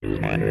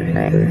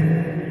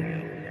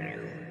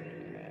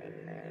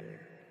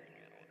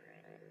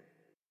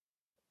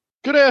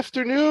Good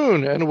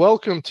afternoon, and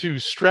welcome to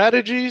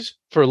Strategies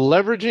for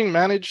Leveraging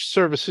Managed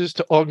Services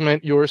to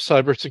Augment Your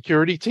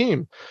Cybersecurity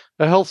Team,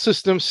 a Health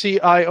Systems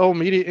CIO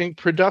Media Inc.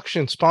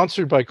 production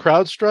sponsored by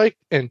CrowdStrike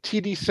and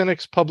TD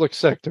SYNNEX Public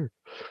Sector.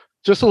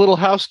 Just a little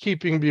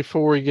housekeeping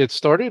before we get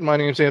started. My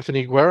name is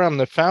Anthony Guerra. I'm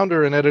the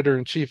founder and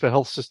editor-in-chief of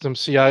Health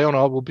Systems CIO, and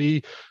I will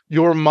be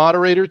your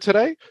moderator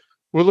today.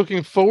 We're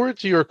looking forward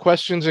to your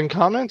questions and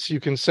comments. You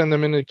can send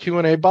them in the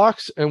Q&A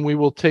box, and we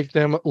will take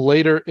them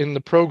later in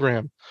the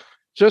program.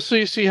 Just so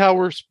you see how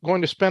we're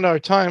going to spend our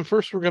time,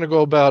 first we're going to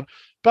go about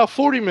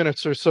 40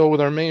 minutes or so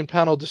with our main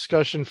panel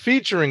discussion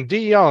featuring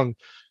Dee Young,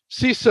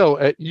 CISO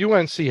at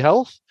UNC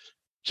Health,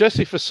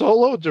 Jesse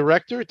Fasolo,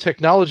 Director,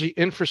 Technology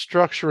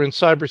Infrastructure and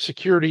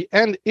Cybersecurity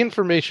and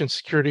Information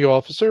Security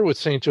Officer with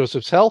St.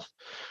 Joseph's Health,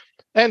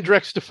 and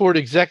Drex DeFord,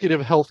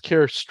 Executive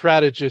Healthcare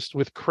Strategist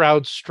with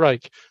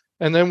CrowdStrike.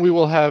 And then we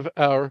will have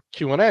our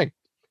Q&A.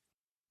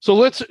 So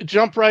let's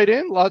jump right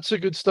in. Lots of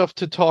good stuff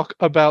to talk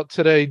about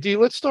today. Dee,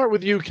 let's start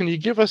with you. Can you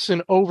give us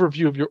an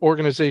overview of your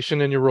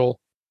organization and your role?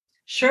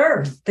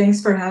 Sure.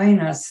 Thanks for having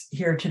us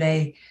here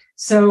today.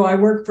 So I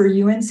work for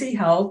UNC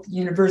Health,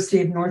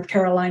 University of North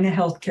Carolina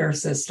Healthcare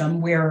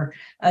System. We're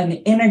an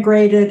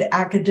integrated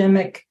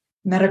academic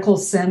medical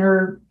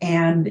center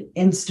and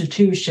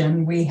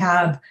institution. We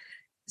have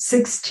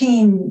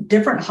 16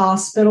 different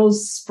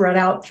hospitals spread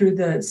out through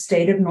the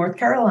state of North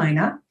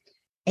Carolina.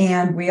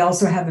 And we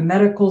also have a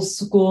medical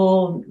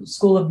school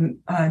of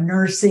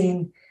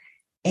nursing,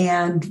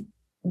 and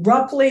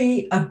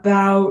roughly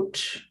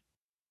about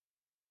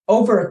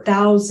over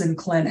 1,000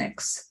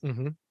 clinics.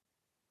 Mm-hmm.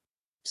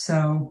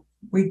 So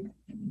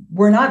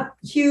we're not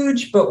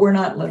huge, but we're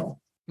not little.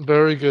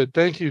 Very good.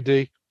 Thank you,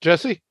 Dee.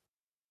 Jesse?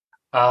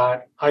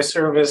 I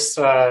service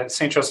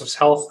St. Joseph's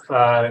Health,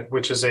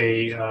 which is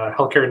a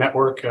healthcare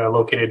network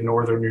located in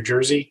northern New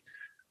Jersey.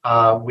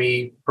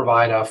 We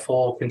provide a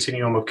full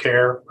continuum of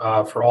care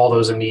for all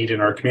those in need in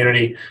our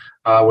community,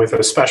 with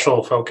a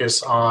special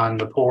focus on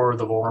the poor,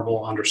 the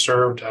vulnerable,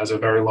 underserved, as a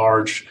very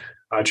large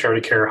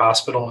charity care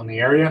hospital in the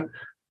area.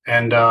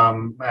 And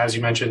as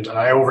you mentioned,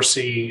 I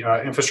oversee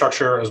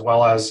infrastructure as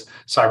well as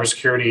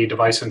cybersecurity,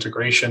 device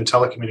integration,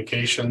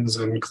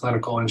 telecommunications, and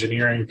clinical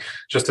engineering,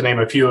 just to name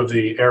a few of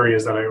the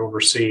areas that I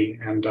oversee,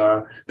 and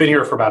been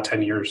here for about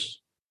 10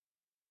 years.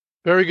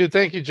 Very good.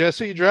 Thank you,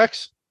 Jesse.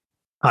 Drex?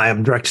 Hi,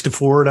 I'm Drex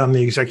DeFord. I'm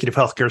the Executive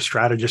Healthcare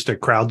Strategist at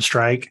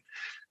CrowdStrike.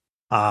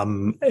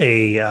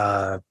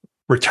 A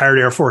retired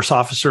Air Force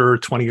officer,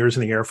 20 years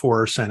in the Air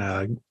Force, and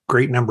a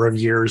great number of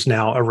years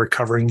now, a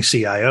recovering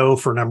CIO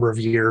for a number of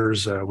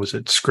years, was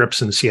at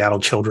Scripps and Seattle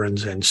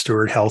Children's and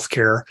Steward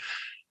Healthcare.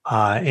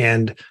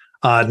 And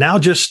now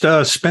just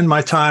spend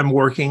my time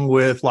working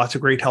with lots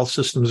of great health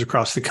systems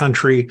across the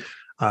country,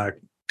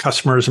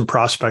 customers and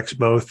prospects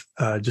both,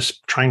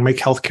 just trying to make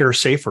healthcare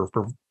safer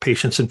for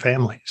patients and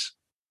families.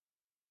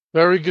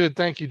 Very good.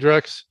 Thank you,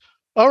 Drex.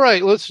 All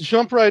right, let's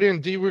jump right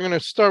in. Dee, we're going to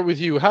start with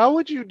you. How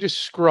would you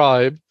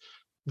describe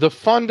the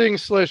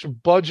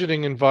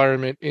funding/budgeting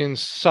environment in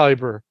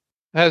cyber?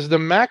 Has the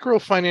macro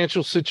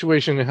financial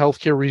situation in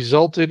healthcare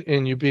resulted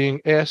in you being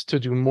asked to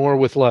do more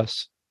with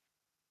less?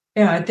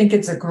 Yeah, I think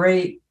it's a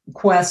great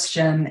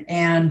question.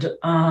 And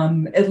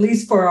at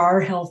least for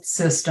our health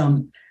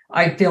system,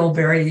 I feel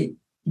very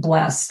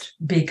blessed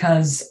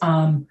because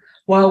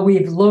while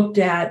we've looked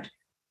at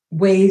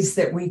ways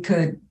that we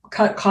could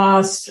cut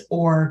costs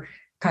or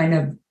kind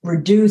of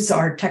reduce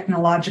our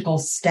technological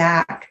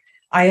stack,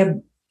 I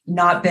have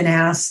not been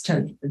asked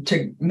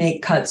to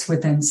make cuts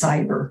within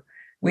cyber.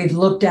 We've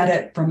looked at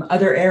it from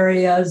other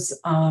areas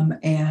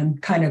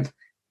and kind of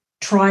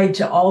tried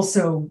to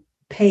also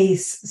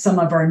pace some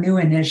of our new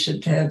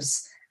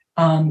initiatives,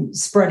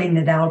 spreading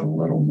it out a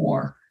little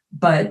more.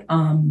 But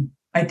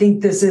I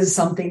think this is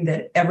something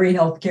that every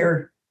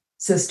healthcare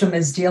system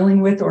is dealing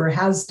with or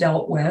has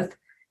dealt with.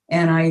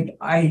 And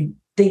I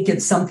think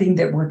it's something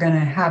that we're going to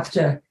have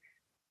to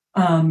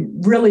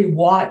really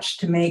watch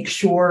to make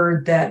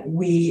sure that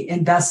we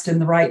invest in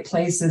the right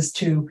places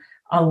to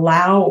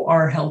allow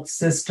our health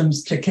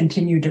systems to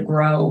continue to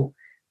grow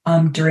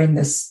during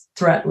this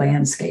threat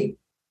landscape.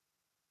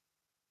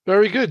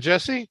 Very good.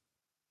 Jesse?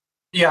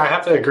 Yeah, I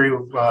have to agree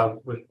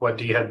with what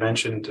Dee had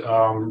mentioned.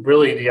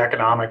 Really, the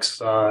economics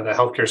that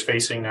healthcare is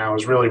facing now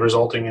is really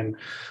resulting in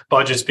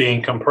budgets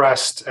being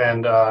compressed.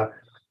 And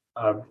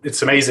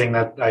it's amazing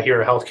that I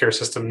hear a healthcare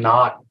system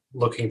not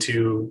looking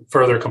to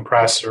further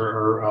compress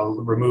or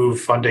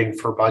remove funding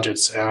for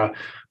budgets.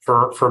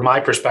 For my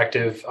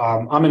perspective,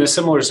 I'm in a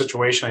similar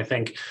situation. I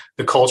think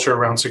the culture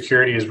around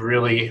security has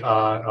really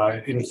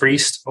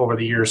increased over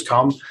the years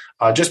come,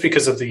 just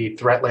because of the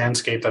threat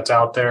landscape that's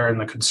out there and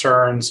the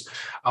concerns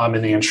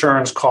and the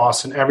insurance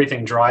costs and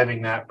everything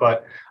driving that.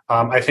 But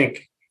I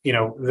think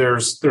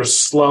there's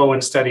slow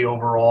and steady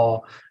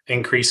overall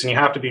increase, and you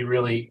have to be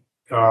really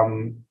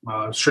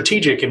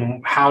strategic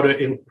in how to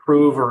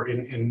improve or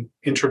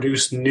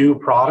introduce new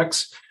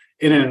products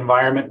in an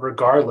environment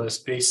regardless,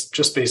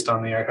 based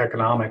on the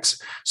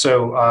economics.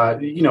 So,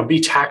 be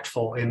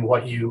tactful in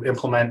what you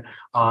implement.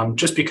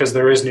 Just because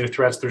there is new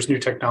threats, there's new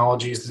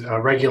technologies,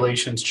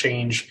 regulations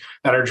change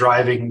that are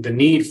driving the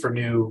need for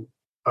new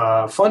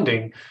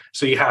funding.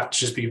 So you have to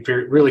just be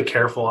really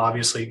careful,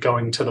 obviously,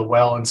 going to the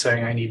well and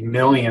saying, I need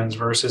millions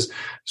versus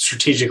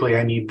strategically,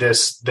 I need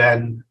this,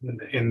 then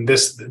in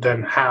this,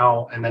 then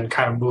how, and then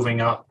kind of moving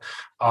up.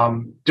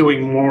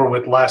 Doing more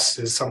with less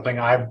is something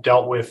I've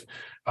dealt with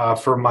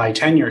for my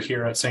tenure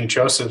here at St.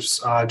 Joseph's.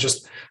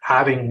 Just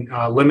having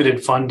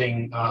limited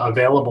funding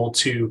available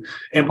to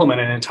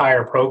implement an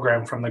entire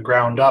program from the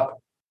ground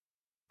up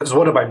is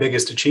one of my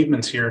biggest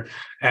achievements here.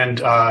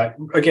 And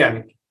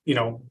again,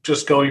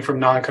 just going from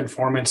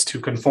non-conformance to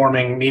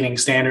conforming, meeting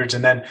standards,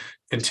 and then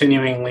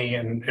continually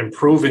and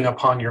improving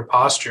upon your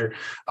posture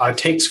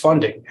takes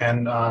funding.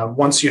 And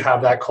once you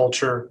have that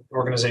culture,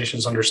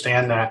 organizations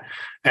understand that.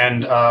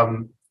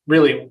 And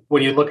really,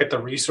 when you look at the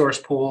resource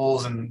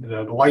pools and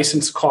the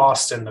license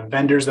costs and the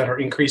vendors that are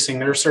increasing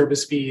their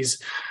service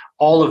fees,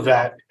 all of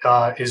that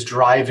is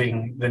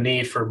driving the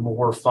need for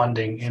more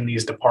funding in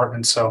these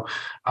departments. So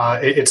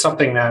it's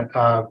something that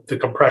the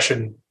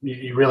compression,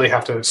 you really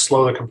have to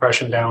slow the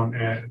compression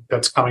down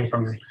that's coming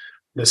from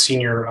the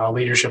senior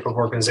leadership of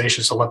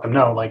organizations to let them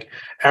know, like,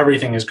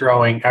 everything is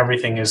growing,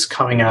 everything is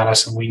coming at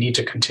us, and we need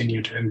to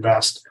continue to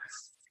invest.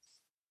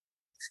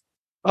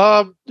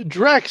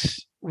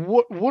 Drex,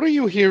 what are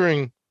you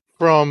hearing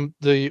from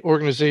the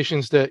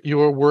organizations that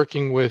you're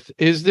working with?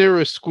 Is there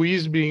a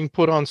squeeze being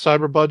put on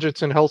cyber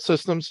budgets and health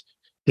systems?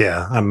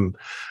 Yeah, I'm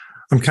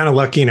kind of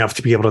lucky enough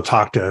to be able to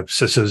talk to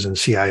CISOs and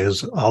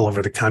CIOs all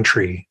over the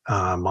country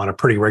on a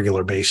pretty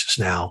regular basis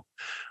now.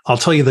 I'll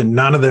tell you that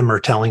none of them are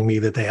telling me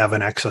that they have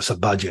an excess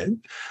of budget.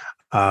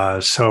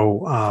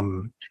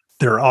 So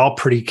they're all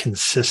pretty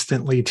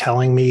consistently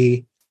telling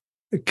me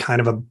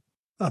kind of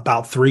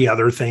about three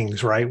other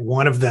things, right?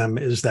 One of them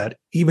is that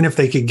even if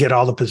they could get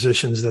all the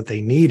positions that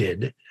they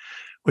needed,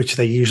 which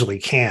they usually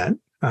can't,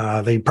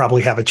 they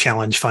probably have a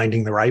challenge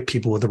finding the right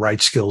people with the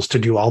right skills to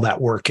do all that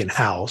work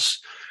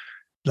in-house.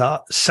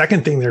 The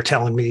second thing they're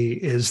telling me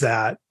is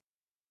that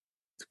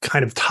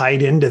kind of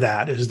tied into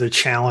that is the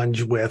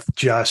challenge with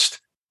just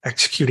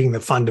executing the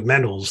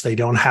fundamentals. They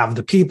don't have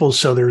the people,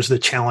 so there's the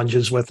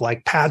challenges with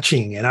like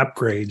patching and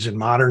upgrades and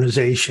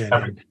modernization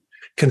and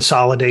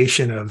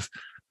consolidation of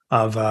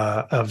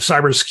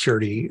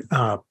cybersecurity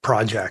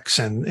projects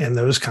and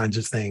those kinds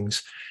of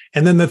things.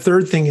 And then the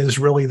third thing is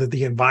really that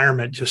the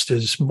environment just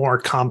is more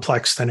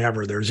complex than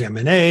ever. There's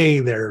M&A,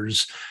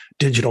 there's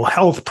digital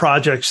health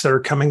projects that are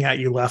coming at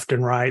you left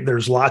and right.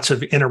 There's lots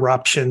of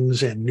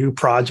interruptions and new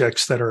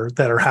projects that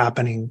are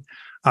happening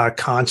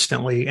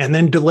constantly, and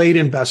then delayed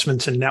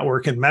investments in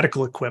network and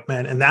medical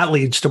equipment. And that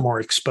leads to more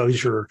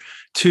exposure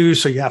too.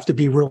 So you have to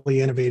be really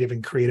innovative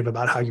and creative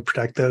about how you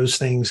protect those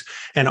things.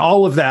 And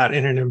all of that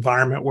in an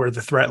environment where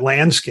the threat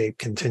landscape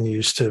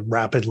continues to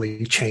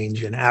rapidly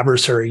change and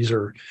adversaries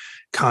are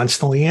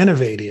constantly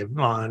innovating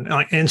on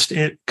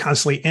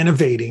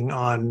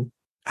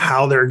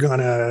how they're going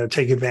to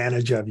take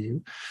advantage of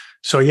you.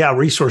 So yeah,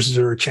 resources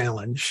are a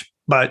challenge,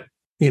 but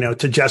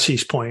to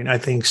Jesse's point, I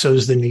think so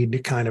is the need to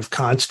kind of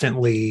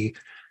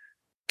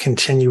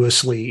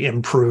continuously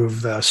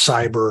improve the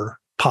cyber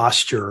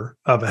posture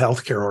of a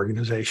healthcare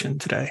organization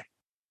today.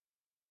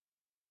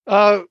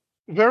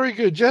 Very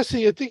good.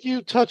 Jesse, I think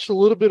you touched a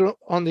little bit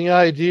on the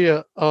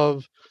idea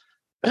of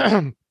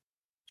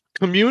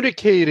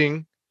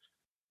communicating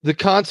the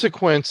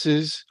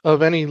consequences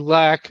of any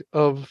lack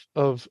of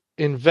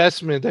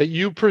investment that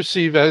you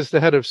perceive as the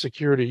head of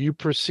security. You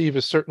perceive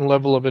a certain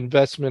level of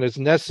investment as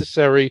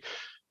necessary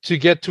to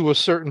get to a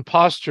certain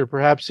posture,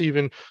 perhaps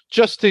even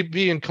just to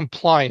be in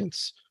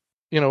compliance,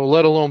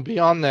 let alone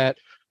beyond that.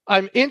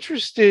 I'm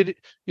interested,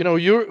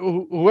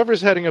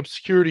 whoever's heading up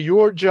security,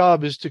 your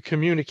job is to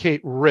communicate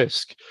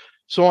risk.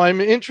 So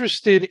I'm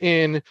interested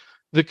in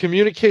the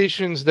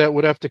communications that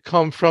would have to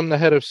come from the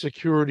head of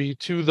security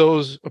to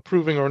those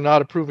approving or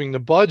not approving the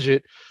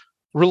budget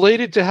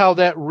related to how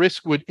that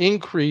risk would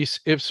increase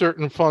if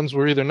certain funds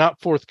were either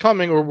not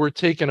forthcoming or were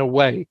taken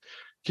away.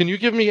 Can you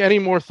give me any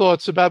more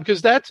thoughts about, because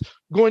that's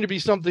going to be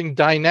something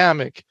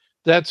dynamic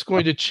that's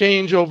going to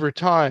change over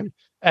time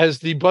as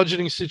the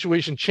budgeting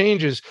situation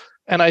changes.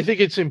 And I think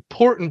it's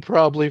important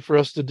probably for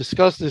us to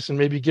discuss this and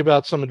maybe give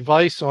out some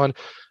advice on,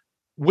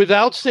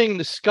 without saying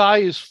the sky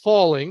is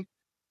falling,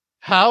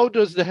 how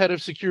does the head of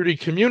security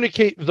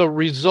communicate the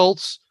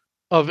results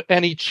of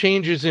any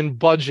changes in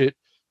budget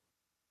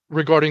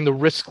regarding the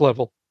risk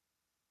level?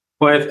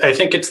 Well, I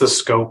think it's the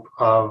scope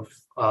of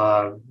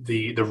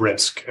the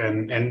risk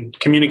and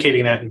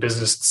communicating that in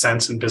business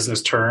sense and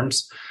business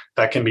terms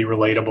that can be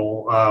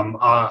relatable.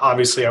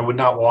 Obviously, I would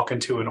not walk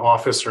into an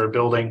office or a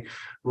building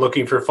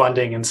looking for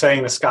funding and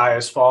saying the sky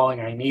is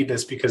falling, I need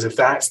this, because if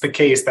that's the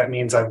case, that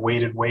means I've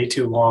waited way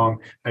too long.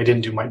 I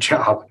didn't do my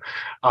job.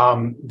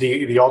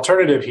 The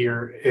alternative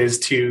here is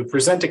to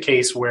present a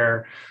case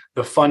where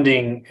the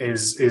funding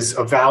is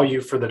a value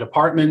for the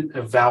department,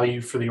 a value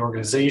for the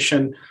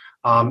organization,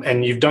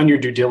 and you've done your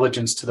due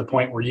diligence to the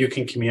point where you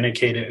can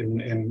communicate it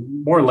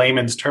in more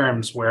layman's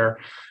terms, where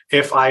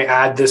if I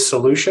add this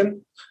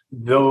solution,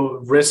 the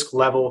risk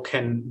level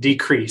can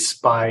decrease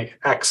by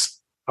X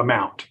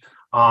amount.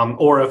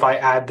 Or if I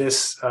add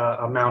this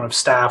amount of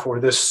staff or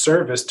this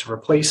service to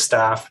replace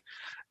staff,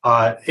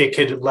 it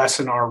could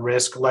lessen our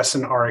risk,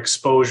 lessen our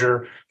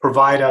exposure,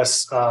 provide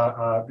us,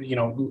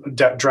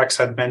 Drex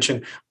had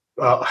mentioned,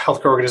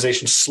 healthcare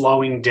organizations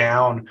slowing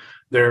down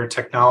their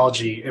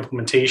technology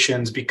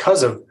implementations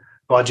because of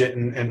budget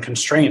and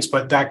constraints,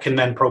 but that can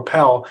then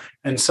propel,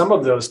 and some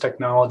of those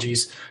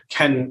technologies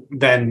can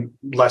then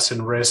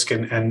lessen risk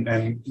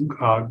and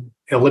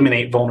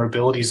eliminate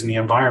vulnerabilities in the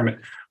environment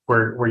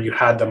where you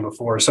had them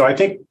before. So I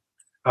think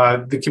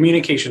the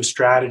communication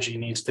strategy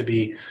needs to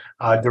be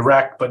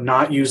direct, but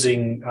not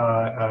using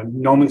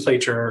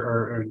nomenclature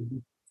or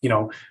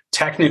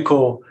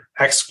technical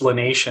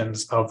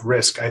explanations of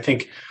risk. I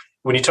think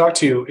when you talk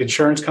to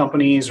insurance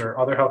companies or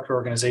other healthcare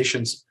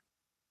organizations,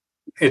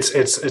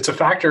 it's a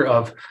factor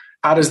of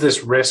how does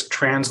this risk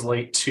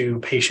translate to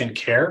patient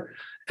care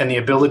and the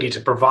ability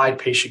to provide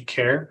patient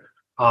care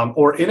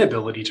or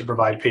inability to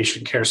provide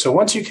patient care. So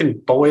once you can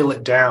boil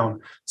it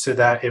down so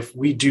that if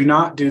we do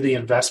not do the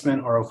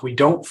investment, or if we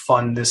don't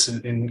fund this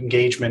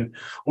engagement,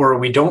 or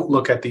we don't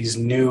look at these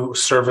new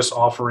service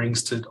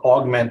offerings to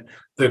augment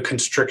the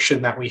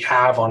constriction that we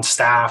have on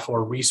staff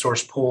or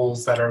resource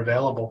pools that are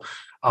available,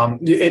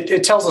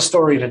 it tells a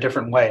story in a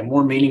different way,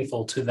 more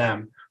meaningful to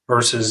them,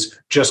 versus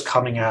just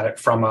coming at it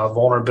from a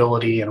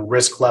vulnerability and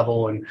risk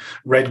level and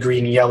red,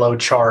 green, yellow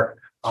chart.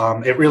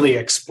 It really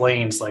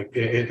explains, like,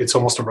 it's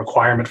almost a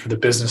requirement for the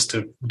business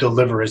to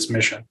deliver its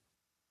mission.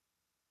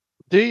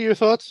 Dee, your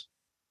thoughts?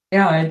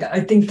 Yeah,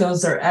 I think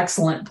those are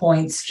excellent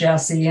points,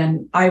 Jesse,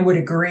 and I would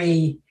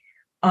agree.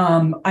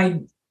 I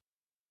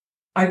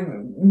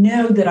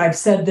know that I've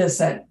said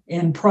this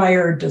in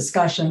prior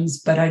discussions,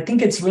 but I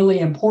think it's really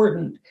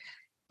important.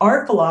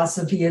 Our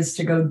philosophy is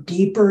to go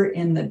deeper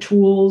in the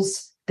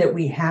tools that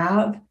we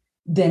have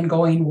than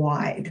going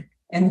wide.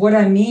 And what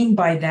I mean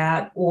by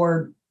that,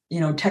 or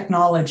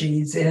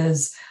technologies,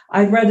 is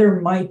I'd rather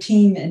my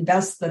team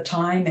invest the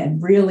time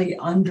and really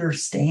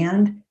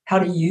understand how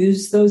to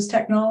use those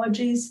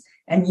technologies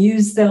and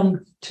use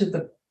them to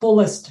the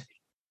fullest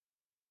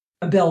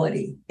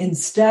ability,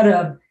 instead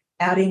of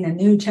adding a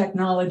new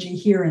technology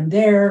here and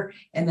there,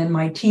 and then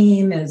my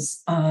team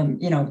is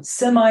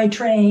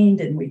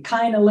semi-trained and we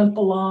kind of limp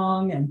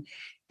along,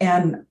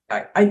 and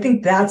I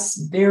think that's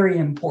very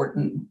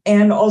important.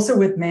 And also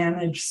with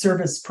managed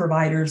service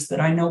providers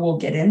that I know we'll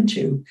get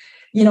into,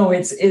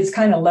 it's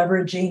kind of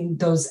leveraging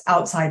those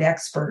outside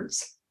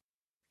experts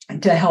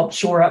to help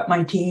shore up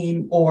my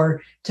team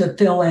or to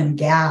fill in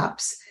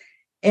gaps.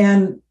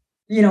 And,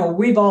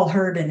 we've all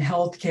heard in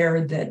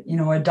healthcare that,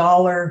 a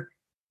dollar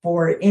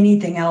for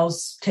anything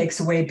else takes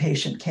away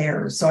patient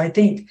care. So I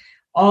think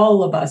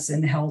all of us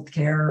in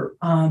healthcare,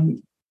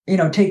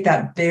 take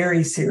that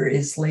very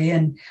seriously.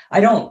 And I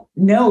don't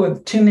know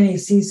of too many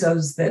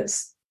CISOs that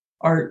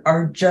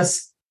are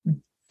just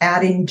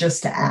adding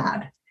just to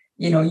add.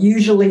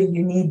 Usually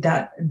you need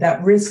that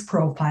risk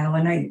profile.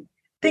 And I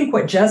think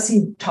what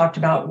Jesse talked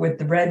about with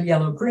the red,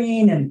 yellow,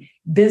 green and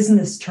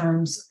business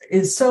terms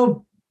is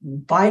so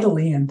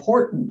vitally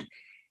important.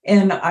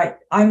 And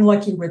I'm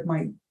lucky with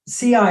my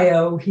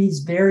CIO. He's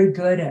very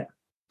good at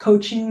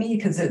coaching me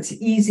because it's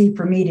easy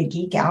for me to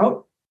geek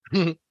out.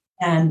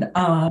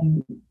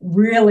 And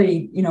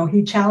really,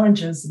 he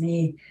challenges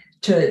me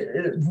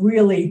to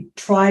really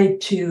try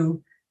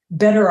to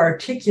better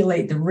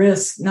articulate the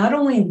risk, not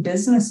only in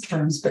business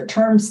terms, but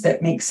terms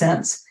that make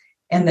sense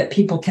and that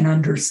people can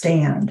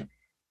understand.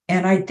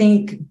 And I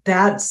think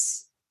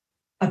that's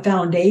a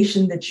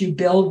foundation that you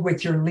build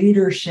with your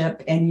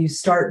leadership, and you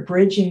start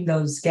bridging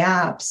those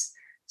gaps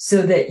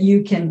so that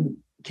you can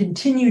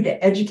continue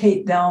to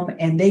educate them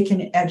and they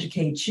can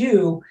educate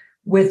you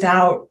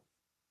without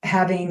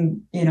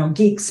having,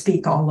 geek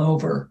speak all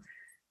over.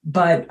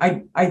 But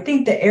I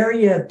think the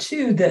area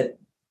too that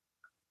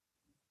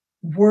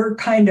we're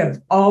kind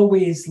of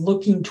always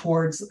looking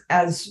towards,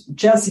 as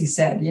Jesse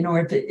said,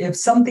 if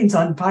something's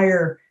on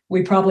fire,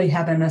 we probably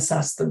haven't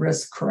assessed the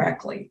risk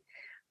correctly.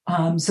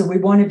 So we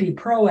want to be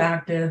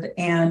proactive,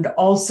 and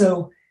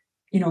also,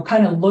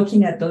 kind of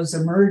looking at those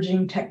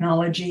emerging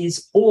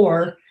technologies,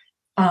 or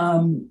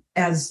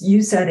as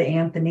you said,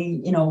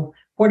 Anthony,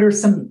 what are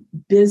some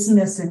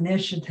business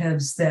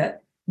initiatives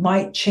that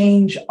might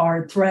change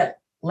our threat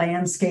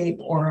landscape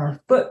or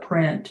our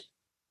footprint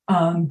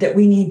that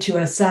we need to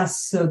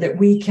assess so that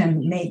we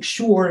can make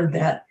sure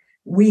that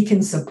we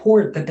can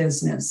support the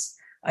business.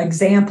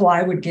 Example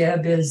I would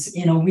give is,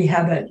 we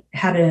had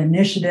an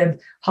initiative,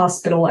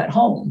 Hospital at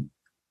Home,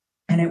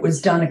 and it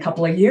was done a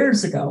couple of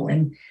years ago.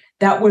 And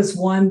that was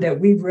one that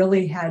we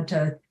really had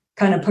to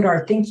kind of put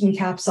our thinking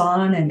caps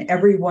on and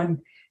everyone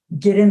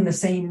get in the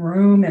same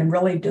room and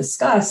really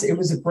discuss. It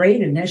was a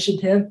great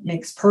initiative,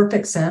 makes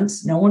perfect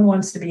sense. No one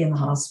wants to be in the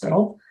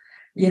hospital,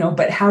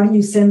 but how do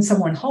you send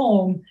someone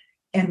home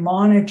and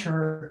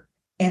monitor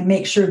and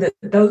make sure that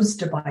those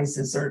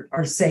devices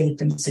are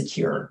safe and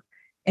secure?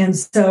 And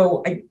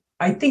so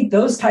I think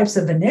those types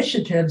of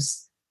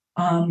initiatives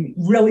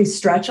really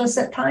stretch us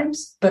at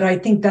times, but I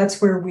think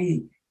that's where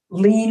we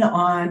lean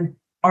on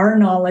our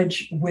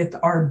knowledge with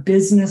our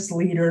business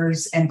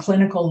leaders and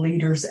clinical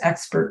leaders'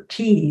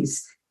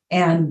 expertise,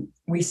 and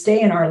we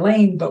stay in our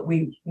lane, but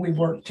we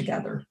work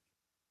together.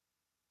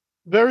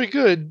 Very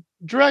good.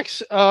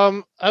 Drex,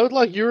 I would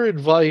like your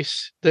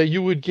advice that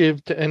you would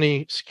give to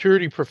any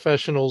security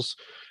professionals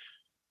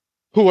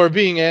who are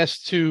being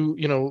asked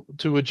to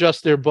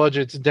adjust their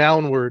budgets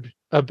downward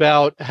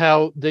about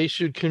how they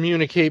should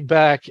communicate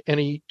back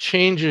any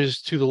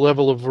changes to the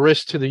level of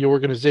risk to the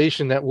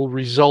organization that will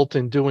result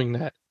in doing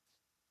that.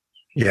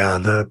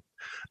 Yeah,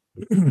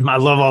 I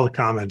love all the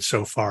comments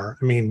so far.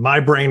 I mean, my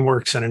brain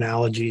works in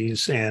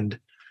analogies, and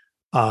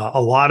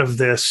a lot of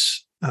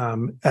this,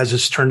 as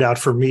it's turned out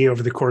for me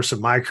over the course of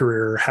my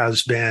career,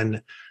 has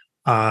been,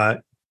 I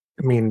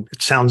mean,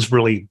 it sounds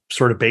really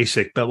sort of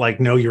basic, but like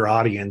know your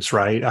audience,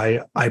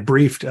 right? I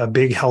briefed a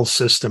big health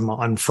system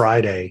on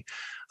Friday,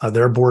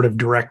 their board of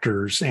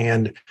directors,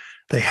 and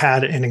they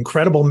had an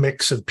incredible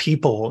mix of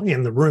people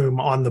in the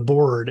room on the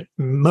board.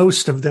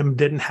 Most of them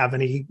didn't have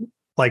any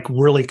like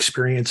real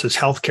experience as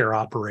healthcare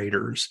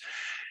operators.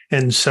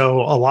 And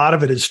so a lot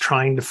of it is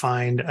trying to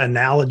find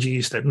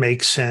analogies that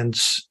make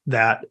sense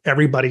that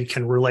everybody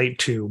can relate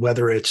to,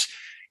 whether it's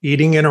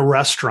eating in a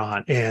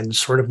restaurant and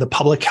sort of the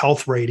public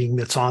health rating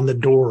that's on the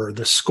door,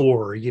 the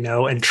score,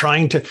 and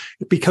trying to,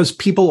 because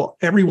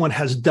everyone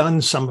has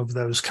done some of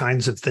those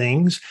kinds of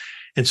things.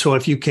 And so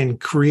if you can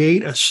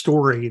create a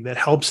story that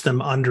helps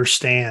them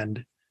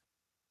understand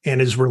and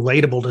is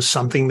relatable to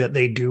something that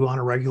they do on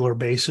a regular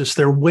basis,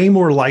 they're way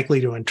more likely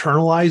to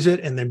internalize it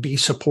and then be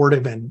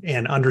supportive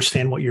and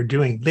understand what you're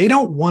doing. They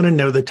don't want to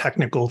know the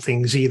technical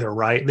things either,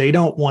 right? They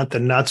don't want the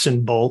nuts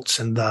and bolts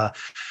and the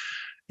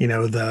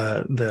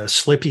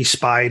slippy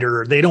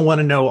spider. They don't want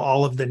to know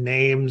all of the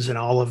names and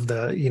all of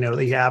the,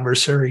 the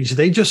adversaries.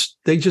 They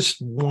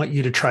just want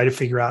you to try to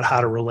figure out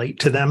how to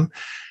relate to them.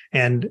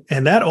 And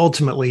that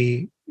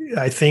ultimately,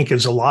 I think,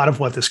 is a lot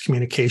of what this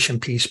communication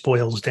piece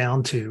boils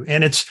down to.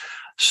 And it's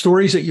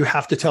stories that you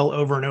have to tell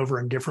over and over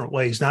in different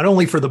ways, not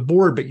only for the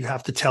board, but you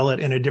have to tell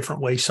it in a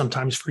different way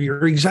sometimes for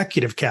your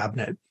executive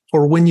cabinet.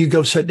 Or when you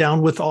go sit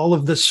down with all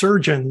of the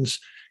surgeons,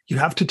 you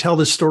have to tell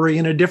the story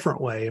in a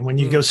different way. And when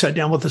you go sit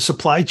down with the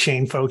supply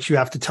chain folks, you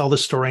have to tell the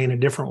story in a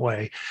different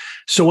way.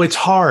 So it's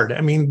hard.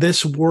 I mean,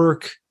 this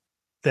work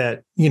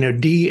that,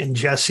 Dee and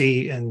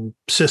Jesse and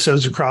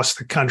CISOs across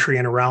the country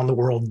and around the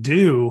world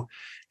do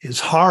is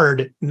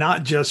hard,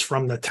 not just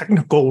from the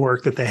technical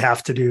work that they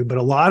have to do, but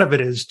a lot of it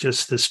is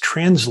just this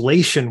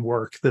translation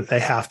work that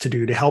they have to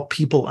do to help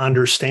people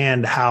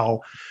understand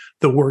how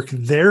the work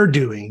they're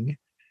doing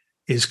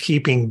is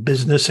keeping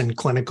business and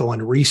clinical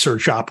and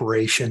research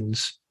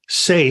operations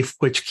safe,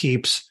 which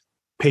keeps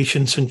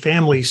patients and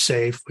families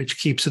safe, which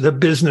keeps the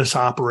business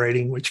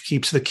operating, which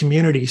keeps the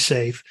community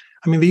safe.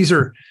 I mean, these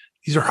are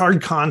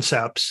hard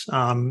concepts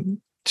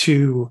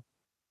to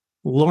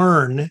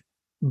learn,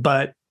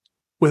 but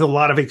with a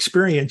lot of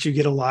experience, you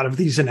get a lot of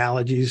these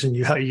analogies, and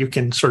you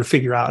can sort of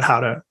figure out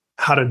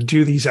how to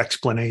do these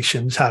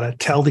explanations, how to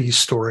tell these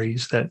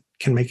stories that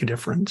can make a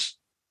difference.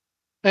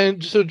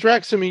 And so,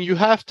 Drex, I mean,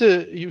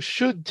 you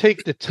should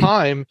take the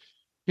time.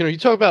 You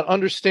talk about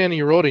understanding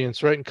your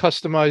audience, right? And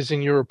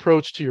customizing your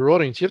approach to your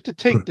audience. You have to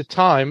take the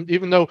time,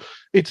 even though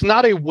it's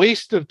not a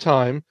waste of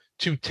time,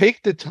 to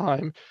take the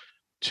time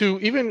to,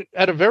 even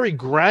at a very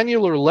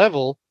granular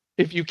level,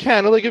 if you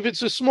can, like if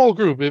it's a small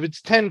group, if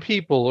it's 10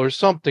 people or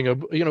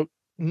something,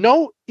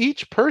 know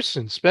each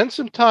person, spend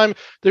some time.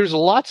 There's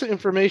lots of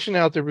information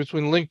out there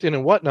between LinkedIn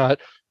and whatnot.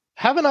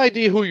 Have an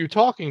idea who you're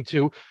talking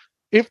to.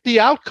 If the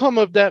outcome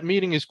of that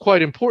meeting is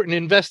quite important,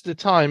 invest the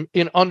time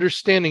in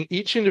understanding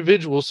each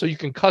individual so you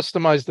can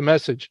customize the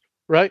message,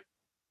 right?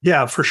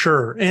 Yeah, for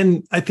sure.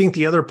 And I think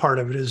the other part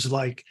of it is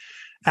like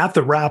at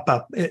the wrap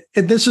up,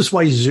 this is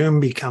why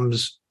Zoom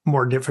becomes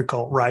more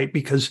difficult, right?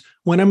 Because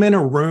when I'm in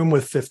a room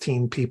with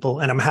 15 people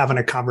and I'm having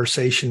a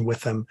conversation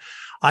with them,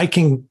 I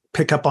can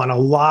pick up on a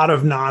lot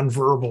of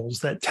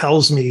nonverbals that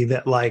tells me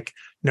that like,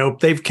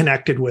 nope, they've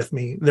connected with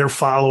me. They're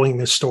following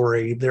the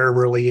story. They're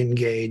really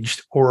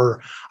engaged,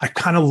 or I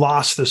kind of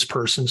lost this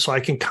person. So I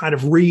can kind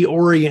of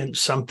reorient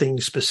something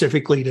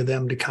specifically to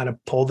them to kind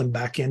of pull them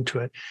back into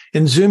it.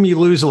 In Zoom, you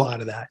lose a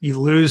lot of that. You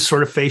lose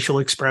sort of facial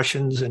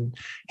expressions and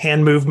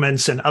hand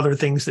movements and other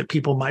things that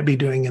people might be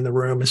doing in the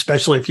room,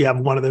 especially if you have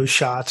one of those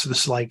shots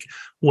that's like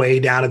way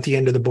down at the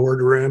end of the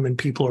boardroom and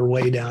people are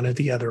way down at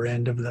the other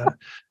end of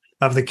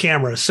the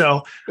camera.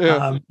 So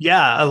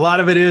a lot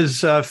of it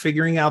is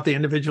figuring out the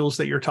individuals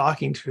that you're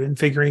talking to and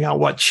figuring out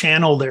what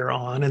channel they're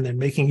on, and then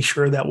making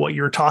sure that what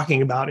you're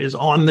talking about is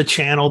on the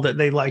channel that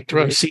they like to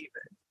receive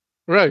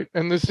it. Right.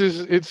 And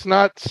it's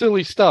not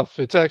silly stuff.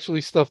 It's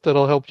actually stuff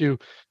that'll help you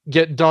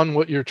get done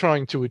what you're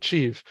trying to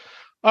achieve.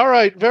 All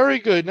right. Very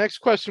good. Next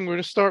question. We're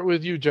going to start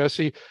with you,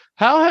 Jesse.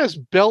 How has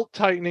belt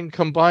tightening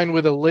combined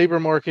with a labor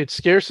market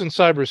scarce in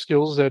cyber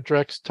skills that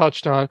Drex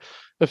touched on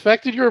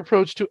affected your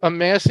approach to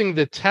amassing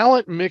the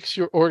talent mix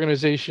your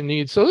organization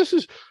needs? So this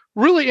is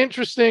really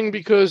interesting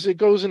because it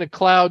goes into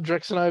cloud.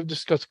 Drex and I have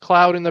discussed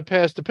cloud in the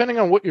past. Depending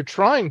on what you're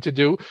trying to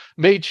do,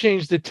 may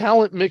change the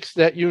talent mix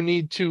that you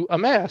need to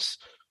amass,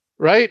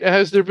 right?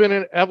 Has there been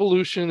an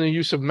evolution in the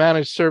use of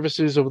managed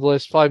services over the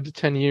last 5 to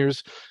 10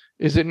 years?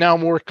 Is it now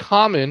more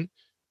common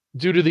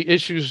due to the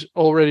issues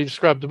already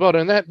described above?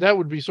 And that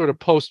would be sort of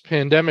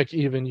post-pandemic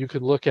even you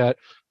could look at.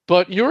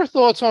 But your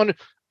thoughts on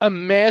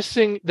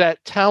amassing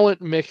that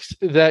talent mix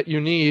that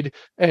you need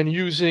and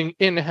using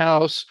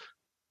in-house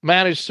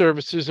managed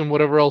services and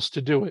whatever else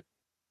to do it?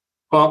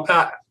 Well,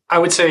 I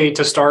would say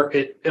to start,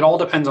 it all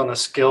depends on the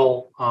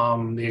skill,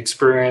 the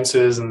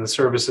experiences, and the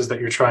services that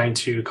you're trying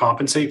to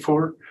compensate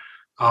for.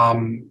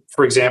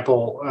 For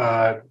example,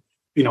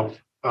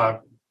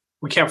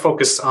 we can't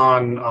focus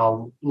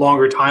on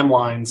longer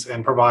timelines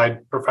and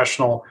provide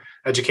professional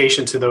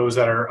education to those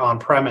that are on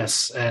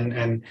premise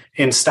and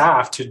in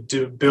staff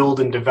to build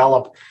and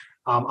develop.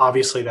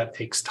 Obviously, that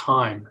takes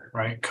time,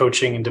 right?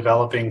 Coaching and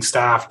developing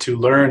staff to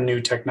learn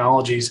new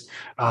technologies.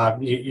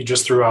 You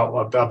just threw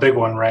out a big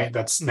one, right?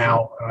 That's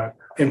now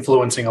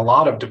influencing a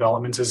lot of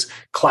developments is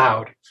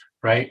cloud,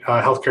 right?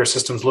 Healthcare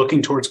systems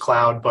looking towards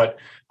cloud, but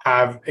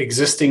have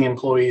existing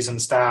employees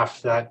and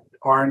staff that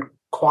aren't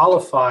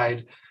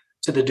qualified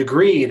to the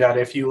degree that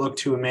if you look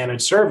to a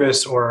managed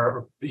service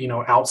or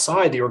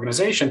outside the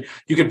organization,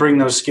 you could bring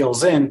those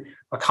skills in,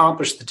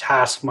 accomplish the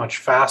task much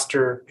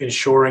faster,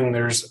 ensuring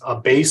there's a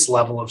base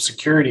level of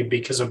security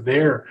because of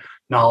their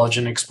knowledge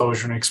and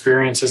exposure and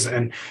experiences,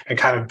 and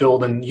kind of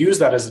build and use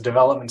that as a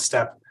development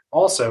step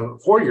also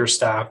for your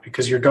staff,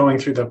 because you're going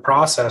through the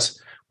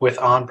process with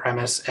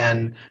on-premise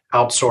and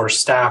outsourced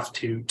staff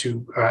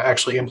to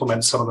actually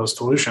implement some of those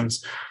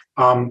solutions.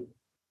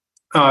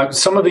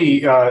 Some of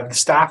the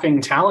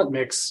staffing talent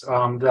mix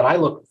that I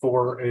look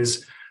for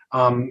is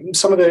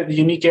some of the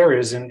unique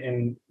areas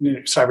in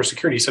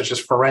cybersecurity, such as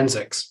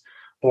forensics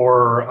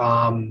or,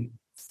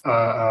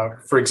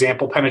 for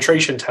example,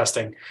 penetration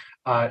testing.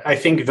 I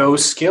think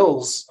those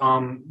skills,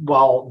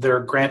 while they're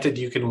granted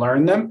you can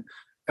learn them,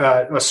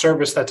 a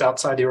service that's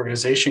outside the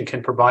organization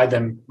can provide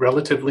them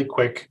relatively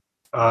quick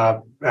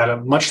at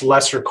a much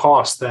lesser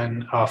cost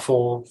than a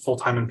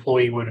full-time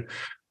employee would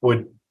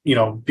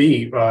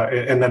be,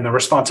 and then the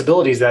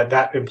responsibilities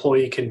that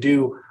employee can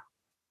do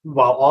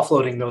while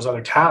offloading those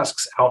other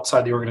tasks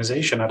outside the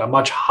organization at a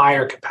much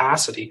higher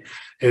capacity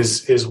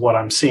is what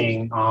I'm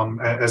seeing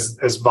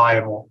as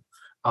viable.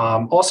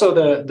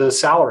 Also the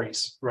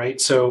salaries,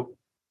 right? So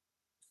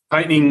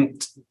tightening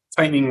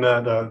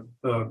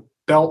the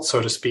belt,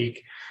 so to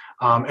speak,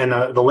 and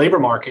the labor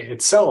market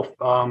itself,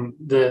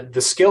 the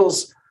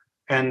skills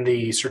and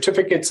the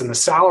certificates and the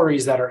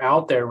salaries that are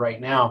out there right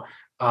now.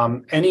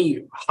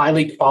 Any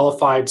highly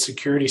qualified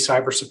security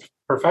cyber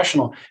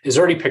professional is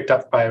already picked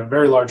up by a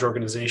very large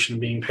organization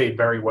being paid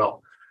very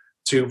well.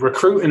 To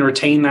recruit and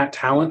retain that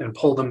talent and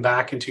pull them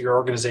back into your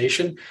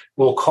organization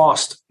will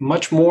cost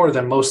much more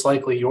than most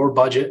likely your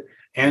budget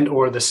and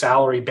or the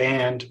salary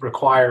band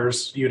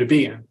requires you to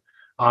be in.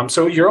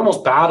 So you're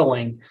almost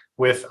battling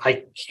with,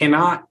 I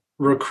cannot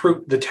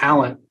recruit the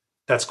talent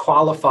that's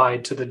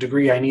qualified to the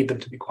degree I need them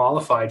to be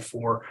qualified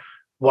for,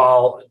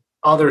 while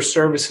other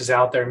services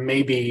out there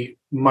may be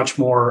much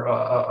more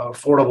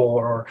affordable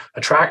or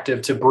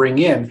attractive to bring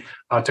in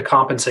to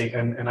compensate.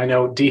 And I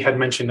know Dee had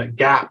mentioned that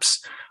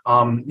gaps,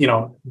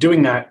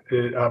 doing that,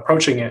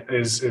 approaching it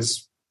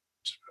is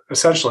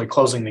essentially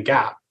closing the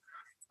gap.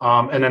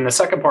 And then the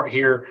second part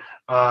here,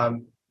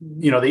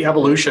 the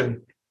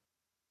evolution,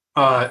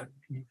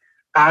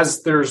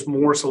 as there's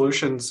more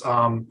solutions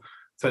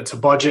to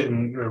budget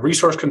and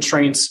resource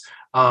constraints,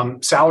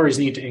 salaries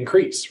need to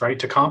increase, right,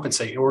 to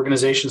compensate.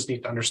 Organizations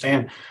need to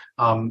understand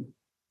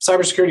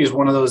cybersecurity is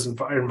one of those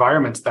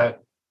environments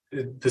that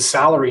the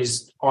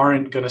salaries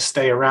aren't going to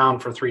stay around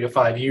for 3 to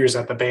 5 years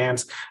at the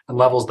bands and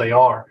levels they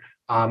are.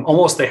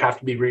 Almost they have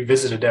to be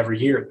revisited every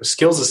year. The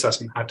skills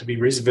assessment have to be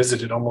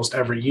revisited almost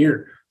every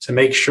year to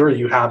make sure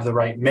you have the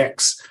right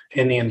mix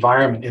in the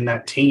environment, in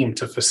that team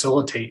to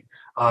facilitate.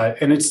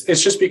 And it's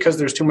just because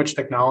there's too much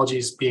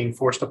technologies being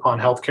forced upon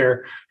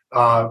healthcare.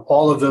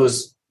 All of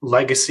those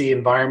legacy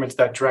environments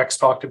that Drex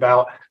talked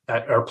about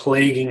that are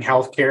plaguing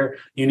healthcare,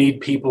 you need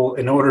people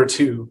in order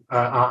to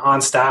on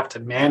staff to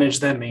manage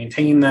them,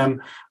 maintain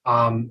them.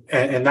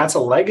 And that's a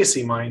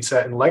legacy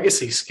mindset and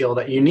legacy skill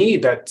that you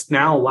need that's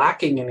now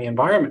lacking in the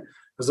environment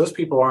because those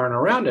people aren't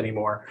around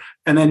anymore.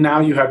 And then now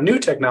you have new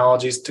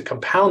technologies to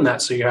compound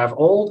that. So you have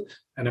old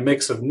and a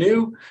mix of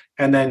new.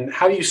 And then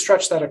how do you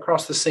stretch that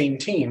across the same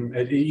team?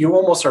 You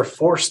almost are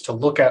forced to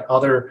look at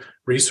other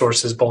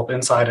resources, both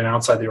inside and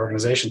outside the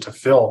organization, to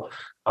fill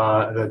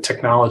the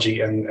technology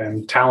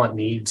and talent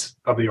needs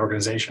of the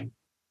organization.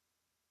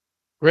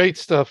 Great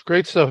stuff.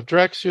 Great stuff.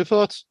 Drex, your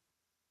thoughts?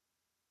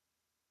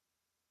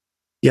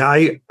 Yeah,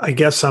 I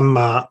guess I'm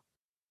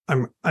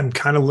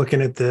kind of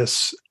looking at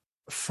this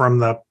from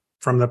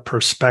the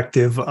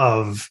perspective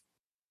of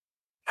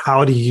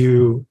how do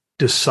you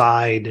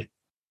decide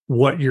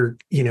what you're,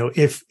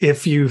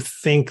 if you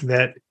think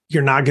that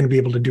you're not going to be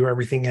able to do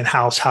everything in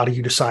house, how do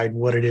you decide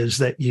what it is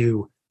that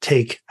you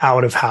take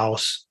out of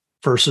house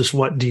versus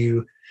what do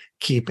you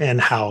keep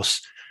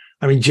in-house?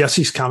 I mean,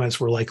 Jesse's comments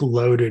were like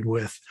loaded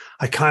with,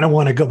 I kind of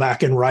want to go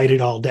back and write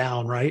it all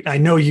down, right? I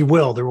know you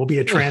will. There will be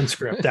a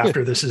transcript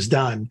after this is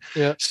done.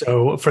 Yeah.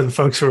 So for the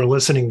folks who are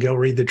listening, go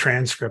read the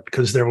transcript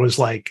because there was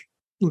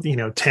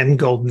 10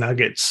 gold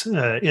nuggets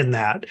in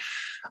that.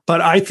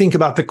 But I think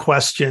about the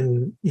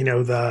question,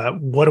 the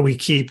what do we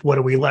keep? What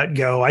do we let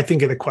go? I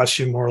think of the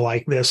question more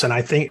like this. And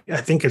I think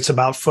it's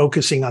about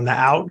focusing on the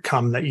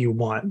outcome that you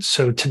want.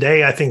 So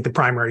today, I think the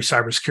primary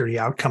cybersecurity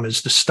outcome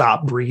is to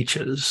stop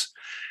breaches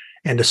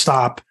and to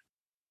stop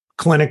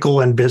clinical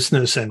and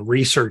business and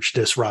research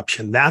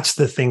disruption. That's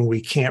the thing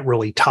we can't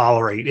really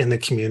tolerate in the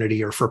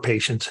community or for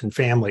patients and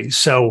families.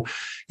 So,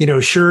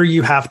 sure,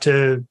 you have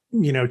to,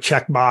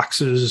 check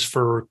boxes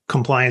for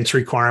compliance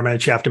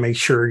requirements. You have to make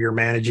sure you're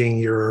managing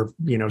your,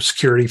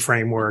 security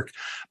framework.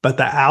 But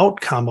the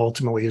outcome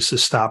ultimately is to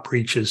stop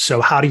breaches.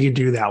 So how do you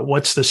do that?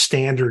 What's the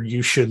standard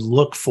you should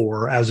look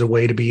for as a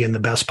way to be in the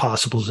best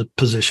possible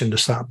position to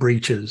stop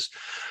breaches?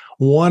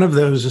 One of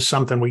those is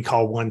something we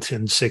call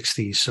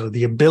 1-10-60. So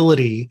the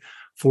ability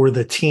for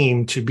the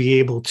team to be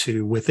able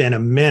to, within a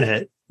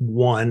minute,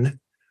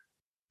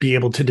 be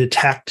able to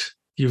detect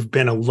you've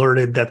been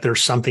alerted that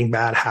there's something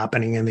bad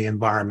happening in the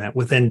environment.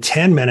 Within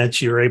 10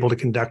 minutes, you're able to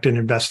conduct an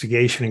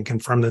investigation and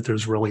confirm that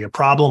there's really a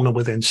problem. And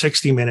within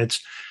 60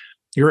 minutes,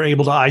 you're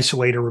able to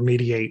isolate or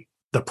remediate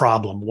the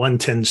problem,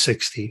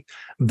 1-10-60,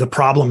 the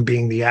problem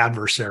being the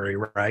adversary,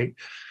 right?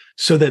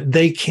 So that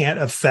they can't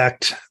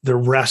affect the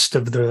rest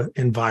of the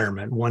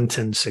environment,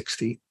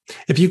 1-10-60.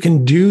 If you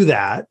can do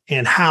that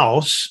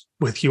in-house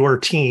with your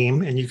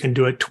team, and you can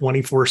do it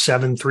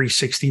 24/7,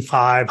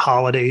 365,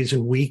 holidays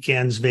and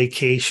weekends,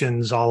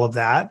 vacations, all of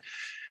that,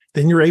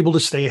 then you're able to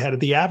stay ahead of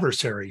the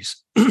adversaries.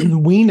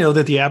 We know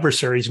that the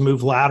adversaries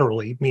move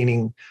laterally,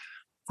 meaning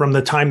from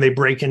the time they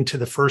break into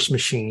the first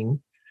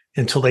machine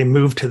until they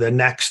move to the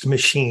next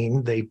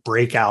machine, they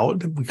break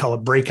out. We call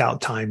it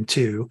breakout time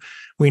too.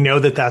 We know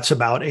that that's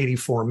about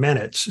 84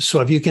 minutes.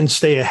 So if you can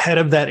stay ahead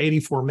of that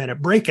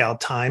 84-minute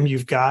breakout time,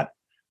 you've got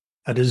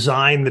a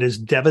design that is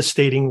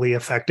devastatingly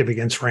effective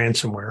against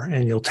ransomware,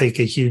 and you'll take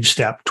a huge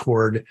step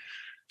toward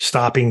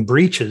stopping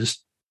breaches.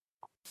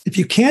 If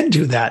you can't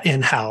do that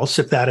in-house,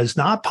 if that is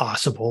not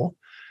possible,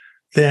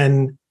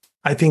 then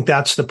I think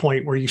that's the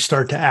point where you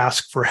start to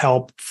ask for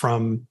help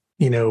from,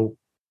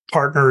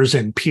 partners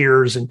and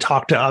peers and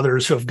talk to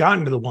others who have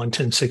gotten to the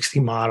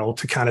 1-10-60 model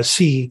to kind of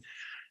see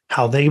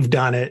how they've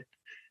done it.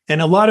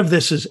 And a lot of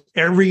this is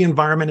every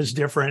environment is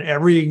different.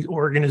 Every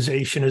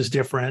organization is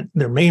different.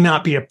 There may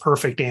not be a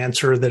perfect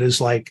answer that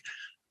is like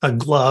a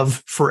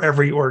glove for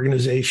every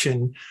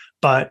organization,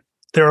 but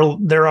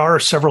there are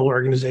several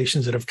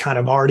organizations that have kind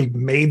of already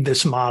made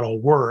this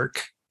model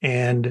work.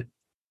 And,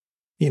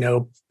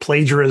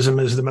 plagiarism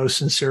is the most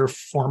sincere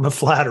form of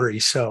flattery.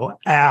 So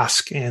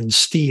ask and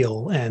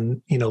steal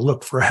and,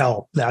 look for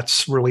help.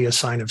 That's really a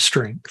sign of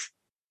strength.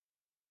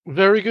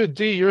 Very good.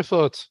 Dee, your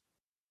thoughts?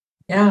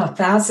 Yeah,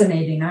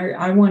 fascinating.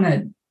 I want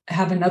to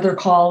have another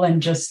call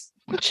and just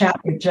chat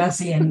with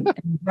Jesse and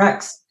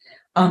Rex.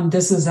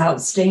 This is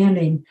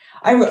outstanding.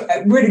 I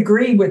would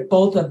agree with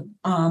both of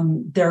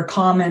their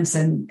comments,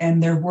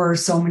 and there were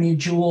so many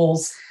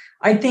jewels.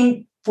 I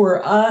think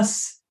for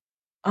us,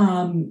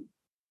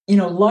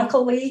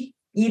 luckily,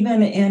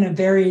 even in a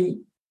very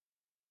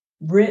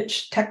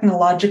rich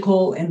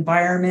technological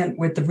environment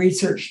with the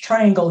Research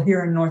Triangle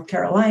here in North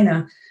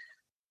Carolina,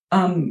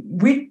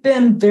 we've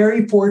been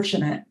very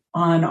fortunate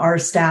on our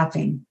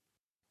staffing.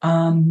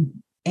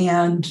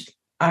 And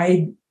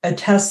I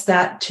attest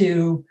that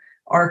to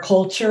our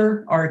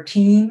culture, our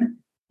team.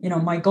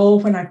 My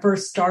goal when I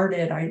first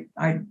started,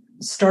 I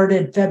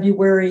started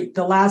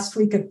the last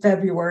week of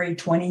February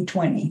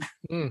 2020.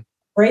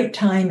 Great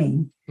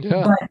timing.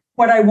 Yeah. But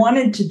what I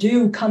wanted to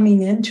do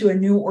coming into a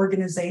new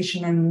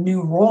organization and a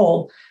new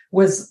role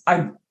was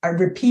I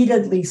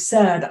repeatedly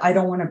said, I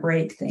don't want to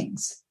break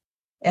things.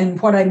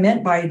 And what I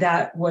meant by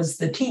that was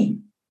the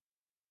team.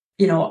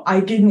 I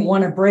didn't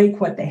want to break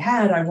what they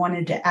had. I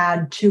wanted to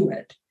add to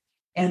it.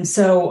 And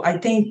so I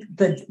think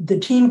that the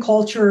team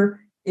culture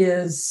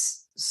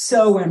is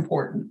so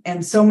important.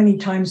 And so many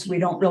times we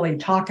don't really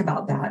talk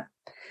about that.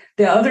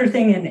 The other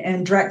thing,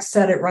 and Drex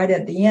said it right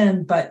at the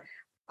end, but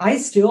I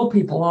steal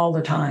people all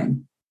the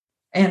time.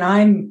 And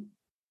I'm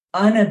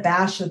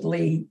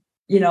unabashedly,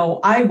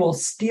 I will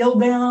steal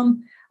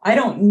them. I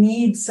don't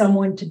need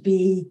someone to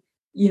be,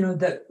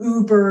 the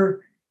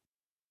Uber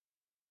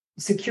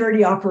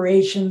security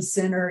operations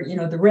center,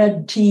 the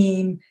red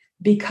team,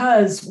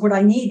 because what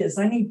I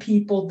need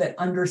people that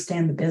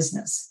understand the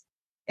business,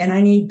 and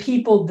I need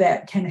people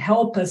that can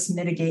help us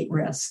mitigate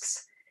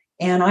risks.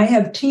 And I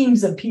have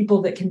teams of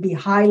people that can be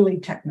highly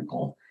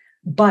technical,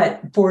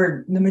 but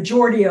for the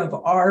majority of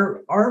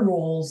our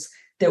roles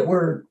that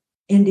we're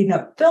ending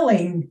up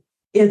filling,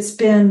 it's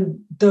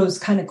been those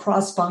kind of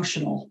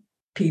cross-functional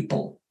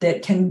people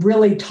that can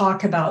really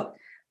talk about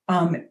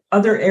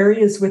other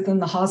areas within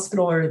the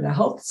hospital or the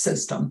health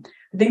system.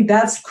 I think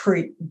that's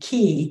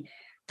key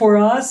for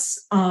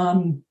us.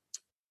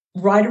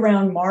 Right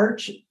around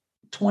March,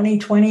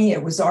 2020,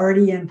 it was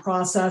already in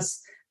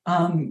process.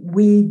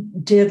 We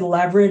did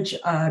leverage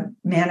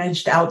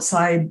managed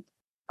outside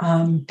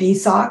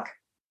VSOC,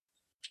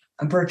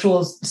 a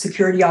virtual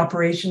security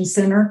operations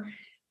center,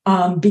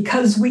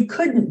 because we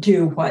couldn't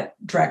do what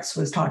Drex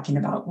was talking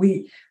about.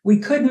 We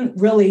couldn't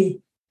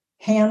really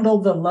handle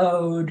the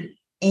load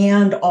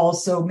and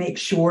also make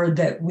sure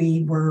that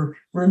we were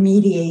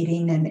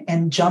remediating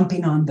and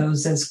jumping on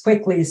those as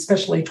quickly,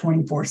 especially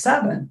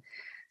 24/7.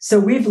 So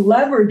we've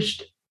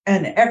leveraged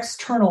an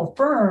external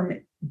firm,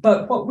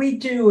 but what we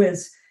do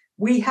is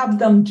we have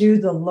them do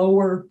the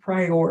lower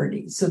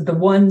priorities, so the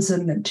ones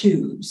and the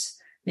twos,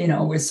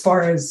 as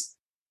far as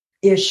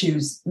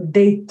issues.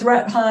 They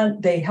threat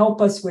hunt, they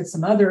help us with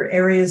some other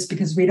areas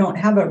because we don't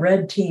have a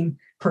red team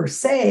per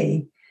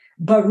se,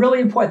 but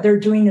really what they're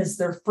doing is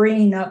they're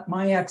freeing up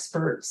my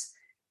experts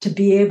to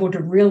be able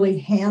to really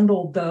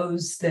handle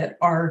those that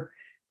are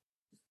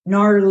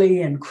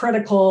gnarly and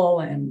critical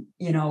and,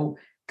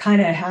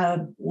 kind of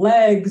have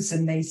legs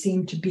and they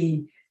seem to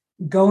be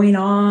going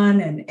on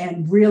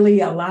and really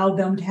allow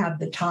them to have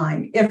the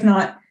time. If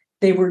not,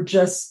 they were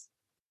just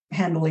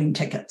handling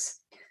tickets.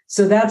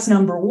 So that's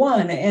number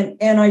one.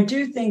 And I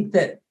do think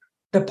that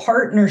the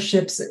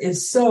partnerships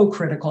is so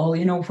critical.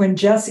 When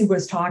Jesse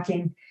was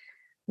talking,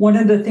 one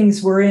of the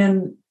things we're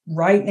in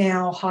right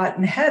now, hot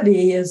and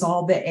heavy, is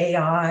all the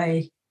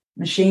AI,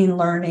 machine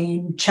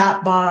learning,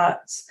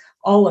 chatbots,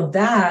 all of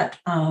that,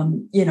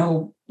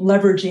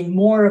 leveraging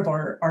more of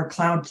our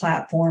cloud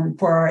platform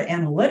for our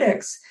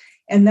analytics.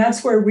 And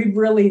that's where we've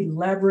really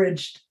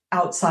leveraged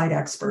outside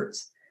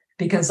experts,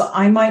 because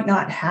I might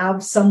not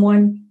have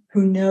someone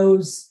who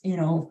knows,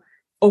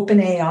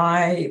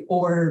 OpenAI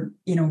or,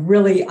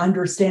 really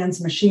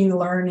understands machine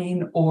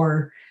learning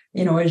or,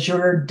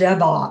 Azure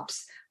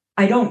DevOps.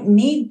 I don't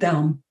need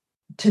them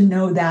to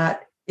know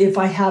that if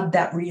I have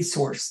that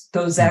resource,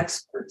 those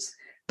experts.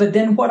 But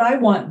then what I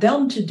want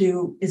them to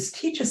do is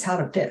teach us how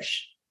to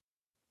fish,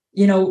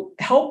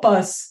 help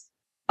us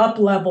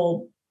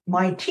up-level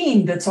my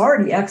team that's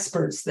already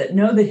experts that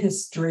know the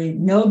history,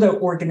 know the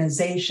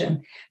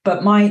organization,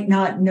 but might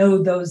not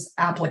know those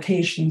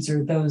applications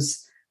or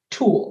those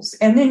tools.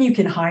 And then you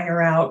can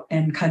hire out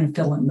and kind of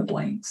fill in the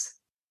blanks.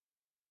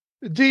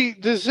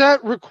 Does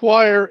that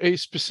require a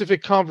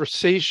specific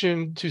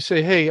conversation to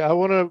say, hey,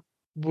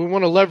 we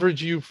want to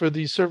leverage you for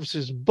these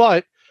services,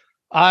 but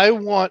I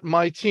want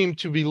my team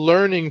to be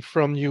learning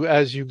from you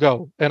as you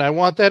go. And I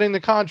want that in the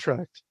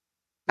contract.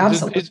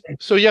 Absolutely.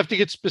 So you have to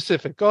get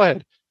specific. Go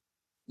ahead.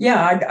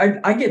 Yeah,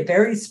 I get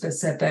very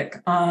specific.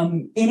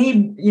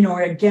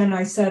 Again,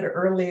 I said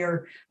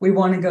earlier, we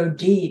want to go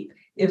deep.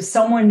 If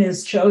someone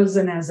is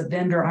chosen as a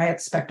vendor, I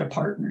expect a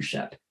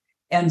partnership.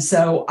 And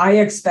so I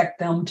expect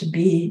them to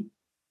be,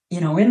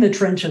 in the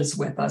trenches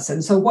with us.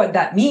 And so what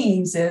that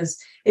means is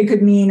it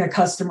could mean a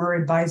customer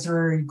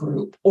advisory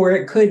group, or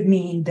it could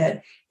mean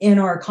that in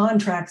our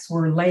contracts,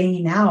 we're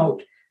laying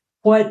out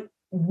what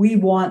we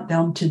want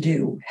them to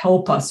do,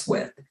 help us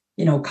with,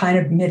 kind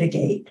of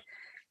mitigate.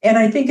 And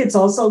I think it's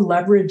also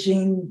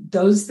leveraging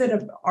those that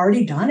have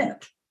already done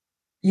it,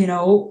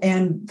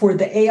 and for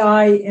the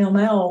AI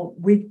ML,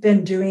 we've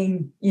been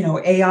doing,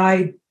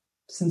 AI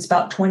since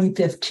about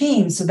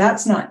 2015. So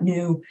that's not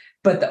new,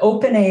 but the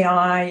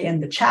OpenAI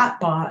and the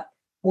chatbot,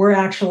 we're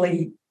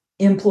actually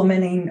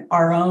implementing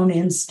our own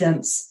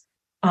instance,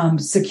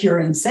 secure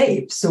and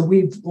safe. So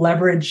we've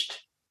leveraged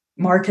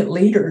market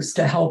leaders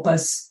to help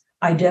us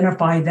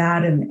identify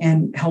that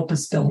and help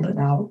us build it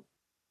out.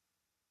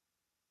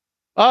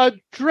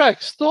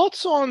 Drex,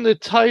 thoughts on the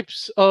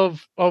types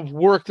of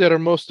work that are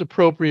most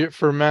appropriate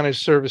for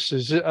managed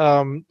services?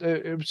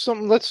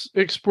 Let's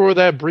explore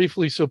that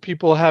briefly so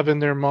people have in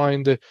their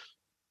mind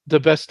the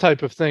best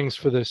type of things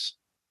for this.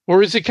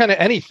 Or is it kind of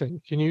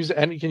anything? Can you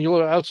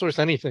outsource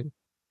anything,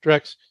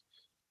 Drex?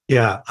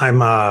 Yeah,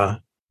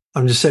 I'm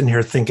just sitting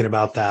here thinking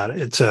about that.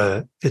 It's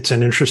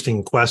an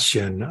interesting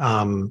question.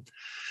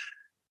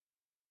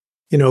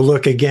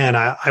 Look, again,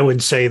 I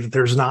would say that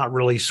there's not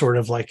really sort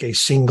of like a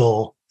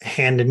single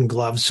hand in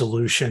glove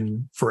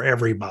solution for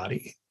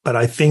everybody. But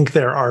I think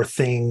there are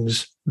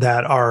things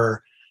that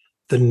are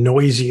the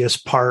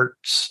noisiest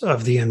parts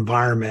of the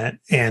environment.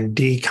 And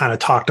Dee kind of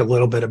talked a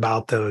little bit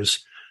about those: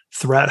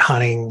 threat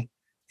hunting,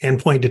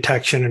 endpoint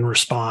detection and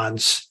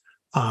response.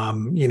 We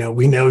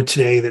know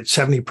today that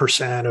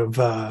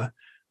 70%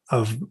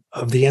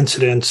 of the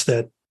incidents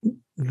that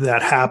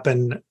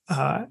happen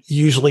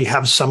usually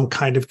have some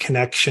kind of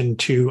connection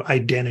to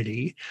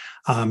identity,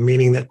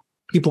 meaning that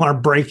people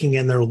aren't breaking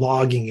in, they're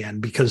logging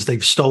in because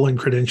they've stolen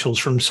credentials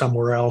from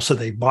somewhere else, or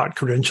they bought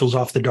credentials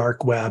off the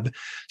dark web.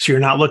 So you're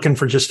not looking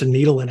for just a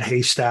needle in a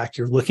haystack.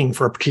 You're looking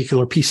for a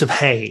particular piece of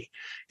hay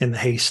in the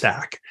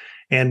haystack.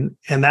 And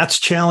that's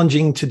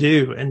challenging to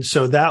do. And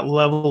so that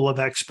level of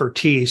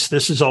expertise,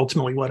 this is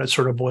ultimately what it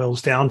sort of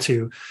boils down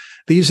to.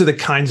 These are the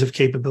kinds of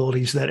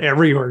capabilities that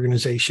every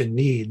organization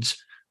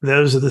needs.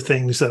 Those are the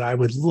things that I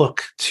would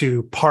look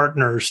to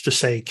partners to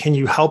say, can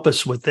you help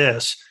us with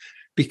this?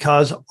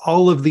 because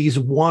all of these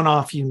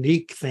one-off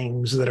unique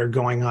things that are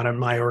going on in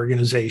my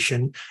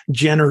organization,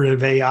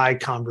 generative AI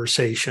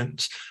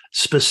conversations,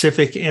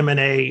 specific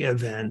M&A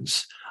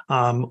events,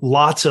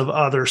 lots of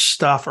other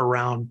stuff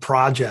around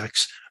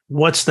projects.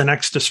 What's the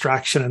next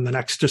distraction and the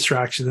next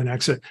distraction,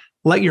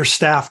 let your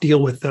staff deal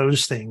with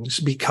those things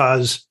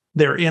because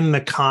they're in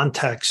the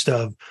context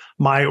of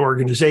my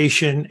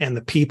organization and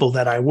the people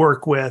that I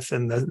work with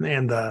and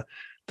the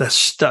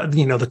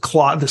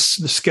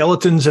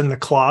skeletons in the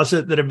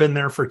closet that have been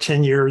there for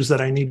 10 years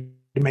that I need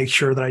to make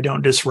sure that I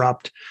don't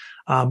disrupt.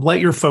 Let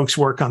your folks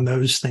work on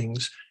those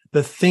things.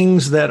 The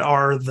things that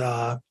are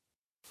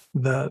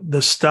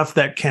the stuff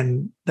that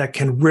can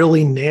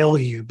really nail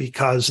you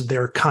because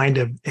they're kind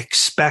of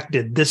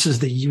expected. This is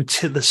the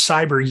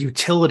cyber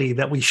utility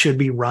that we should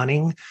be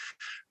running.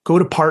 Go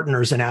to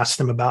partners and ask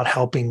them about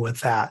helping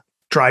with that,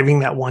 driving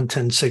that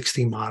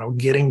 1-10-60 model,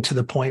 getting to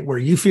the point where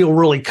you feel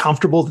really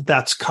comfortable that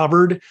that's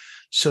covered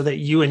so that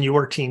you and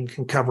your team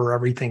can cover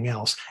everything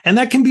else. And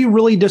that can be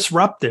really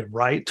disruptive,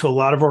 right? To a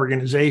lot of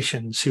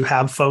organizations who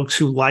have folks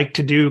who like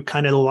to do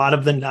kind of a lot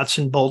of the nuts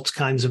and bolts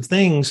kinds of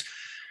things.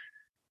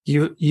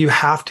 You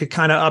have to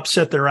kind of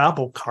upset their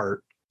apple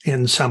cart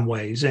in some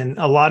ways. And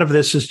a lot of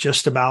this is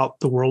just about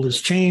the world has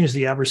changed,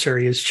 the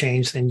adversary has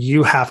changed, and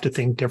you have to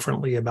think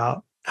differently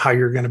about how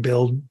you're going to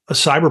build a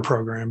cyber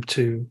program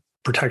to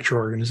protect your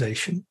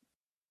organization.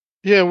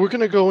 Yeah, we're going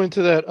to go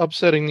into that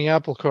upsetting the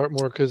apple cart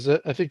more because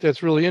I think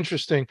that's really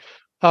interesting.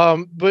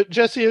 But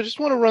Jesse, I just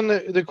want to run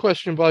the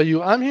question by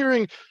you. I'm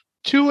hearing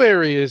two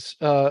areas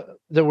that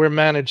where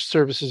managed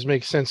services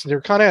make sense. And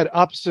they're kind of at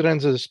opposite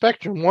ends of the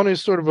spectrum. One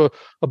is sort of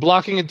a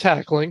blocking and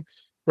tackling,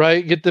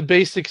 right? Get the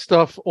basic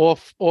stuff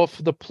off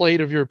the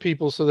plate of your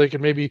people so they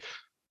can maybe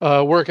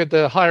work at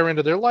the higher end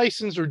of their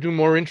license or do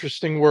more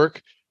interesting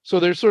work. So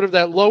there's sort of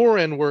that lower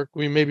end work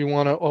we maybe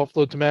want to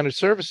offload to managed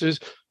services.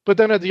 But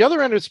then at the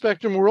other end of the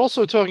spectrum, we're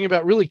also talking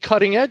about really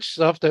cutting edge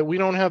stuff that we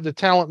don't have the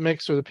talent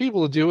mix or the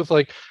people to deal with,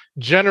 like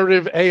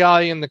generative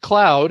AI in the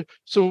cloud.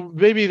 So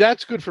maybe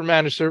that's good for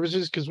managed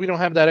services because we don't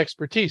have that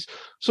expertise.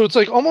 So it's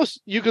like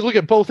almost you could look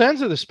at both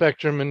ends of the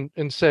spectrum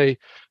and say,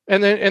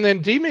 and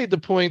then D made the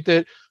point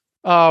that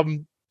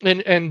and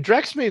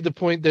Drex made the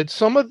point that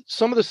some of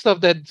the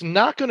stuff that's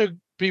not going to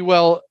be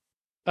well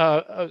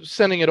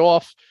sending it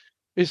off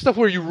is stuff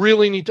where you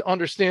really need to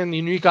understand the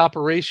unique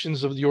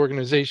operations of the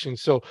organization.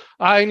 So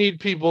I need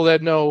people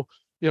that know,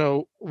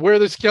 where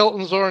the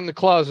skeletons are in the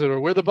closet or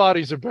where the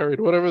bodies are buried,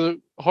 whatever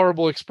the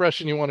horrible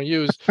expression you want to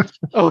use,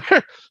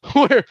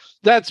 where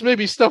that's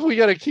maybe stuff we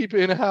got to keep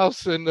in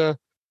house. And I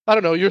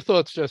don't know, your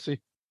thoughts, Jesse.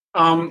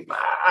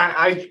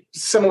 I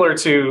similar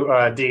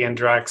to D and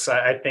Drex.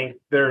 I think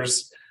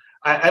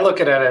I look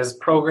at it as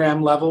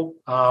program level.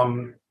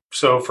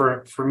 So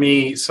for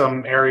me,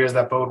 some areas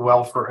that bode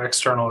well for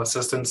external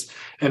assistance,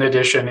 in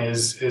addition,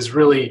 is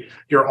really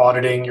your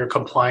auditing, your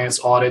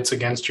compliance audits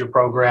against your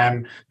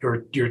program,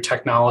 your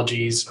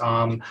technologies,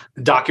 the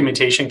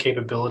documentation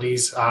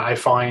capabilities. I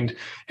find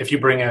if you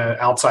bring an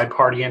outside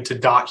party in to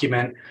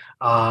document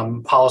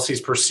policies,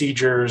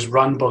 procedures,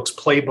 run books,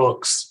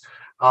 playbooks,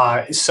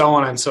 so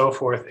on and so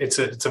forth, it's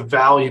a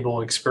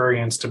valuable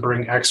experience to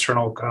bring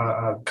external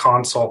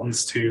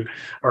consultants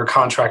or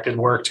contracted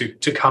work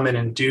to come in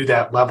and do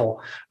that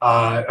level.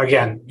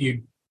 Again,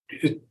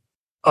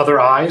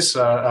 other eyes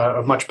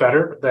are much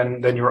better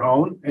than your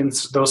own in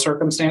those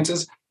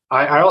circumstances.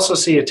 I also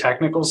see a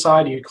technical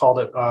side. You called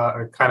it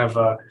a kind of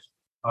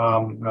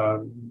a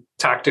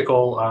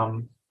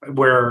tactical,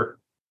 where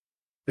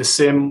the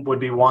SIM would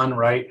be one,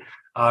 right?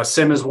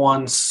 SIM is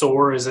one.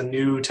 SOAR is a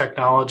new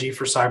technology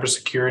for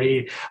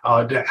cybersecurity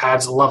that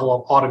adds a level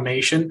of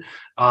automation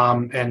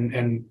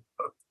and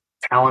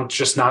talent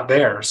just not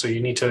there. So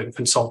you need to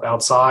consult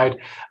outside.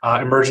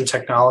 Emergent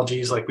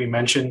technologies, like we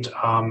mentioned,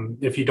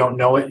 if you don't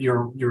know it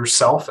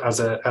yourself as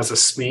a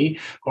SME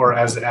or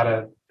at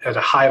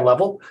a high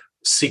level,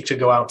 seek to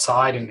go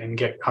outside and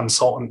get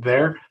consultant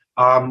there.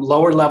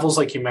 Lower levels,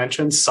 like you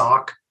mentioned,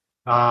 SOC.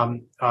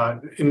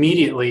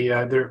 Immediately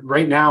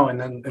right now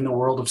in the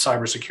world of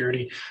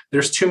cybersecurity,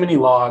 there's too many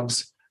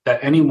logs that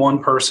any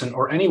one person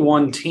or any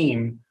one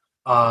team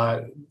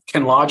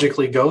can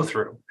logically go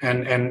through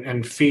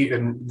and feed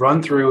and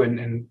run through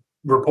and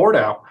report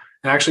out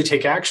and actually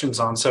take actions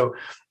on. So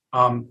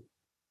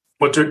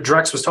what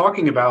Drex was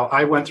talking about,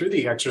 I went through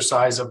the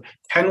exercise of,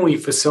 can we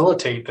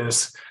facilitate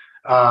this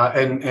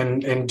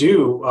and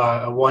do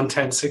a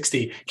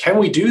 1-10-60? Can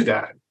we do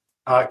that?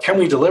 Can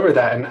we deliver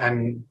that?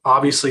 And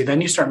obviously,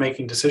 then you start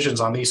making decisions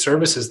on these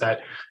services that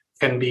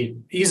can be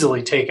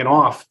easily taken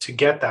off to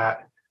get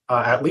that,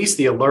 at least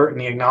the alert and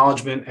the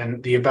acknowledgement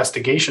and the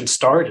investigation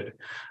started.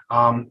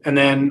 And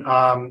then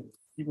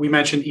we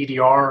mentioned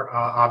EDR.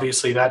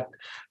 Obviously, that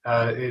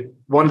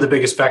one of the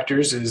biggest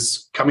vectors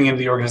is coming into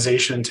the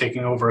organization and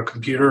taking over a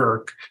computer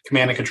or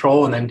command and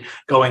control and then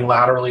going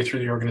laterally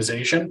through the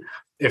organization.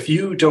 If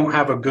you don't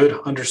have a good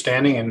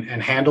understanding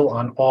and handle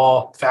on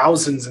all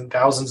thousands and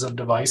thousands of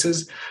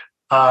devices,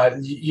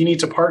 you need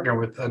to partner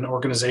with an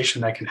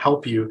organization that can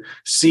help you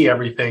see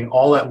everything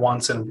all at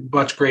once in a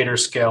much greater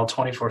scale,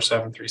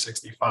 24/7,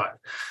 365.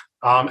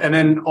 And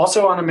then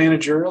also on a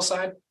managerial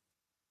side,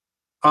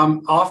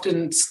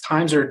 often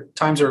times are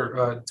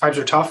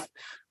tough.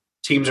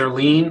 Teams are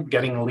lean,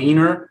 getting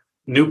leaner.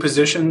 New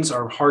positions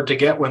are hard to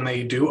get when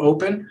they do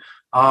open.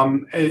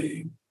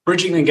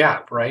 Bridging the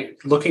gap, right?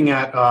 Looking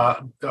at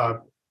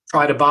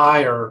try to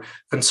buy or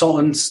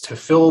consultants to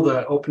fill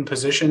the open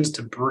positions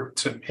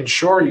to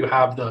ensure you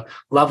have the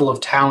level of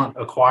talent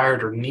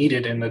acquired or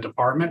needed in the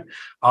department.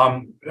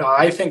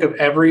 I think of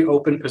every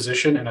open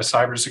position in a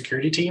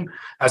cybersecurity team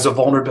as a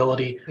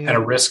vulnerability and a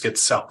risk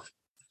itself.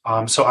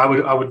 So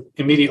I would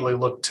immediately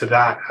look to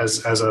that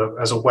as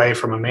a way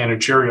from a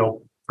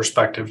managerial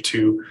perspective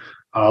to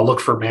look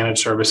for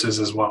managed services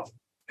as well.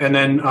 And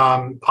then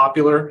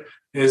popular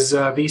is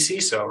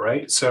vCISO,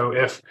 right? So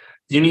if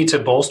you need to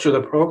bolster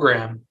the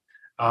program,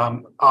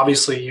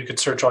 obviously you could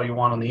search all you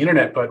want on the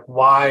internet, but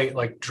why,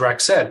 like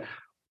Drex said,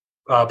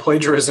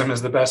 plagiarism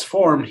is the best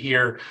form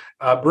here.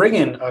 Bring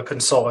in a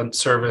consultant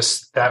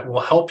service that will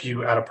help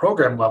you at a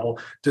program level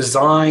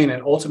design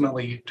and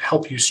ultimately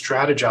help you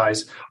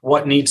strategize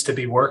what needs to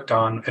be worked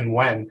on and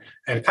when,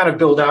 and kind of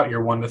build out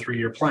your 1 to 3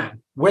 year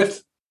plan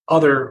with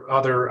other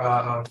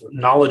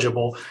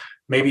knowledgeable,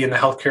 maybe in the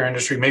healthcare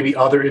industry, maybe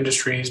other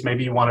industries.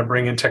 Maybe you want to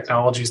bring in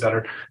technologies that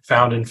are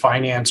found in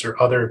finance or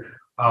other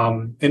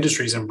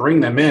industries and bring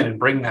them in and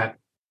bring that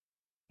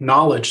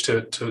knowledge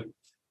to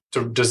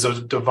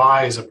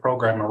devise a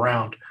program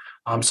around.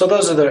 So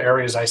those are the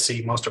areas I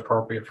see most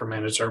appropriate for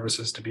managed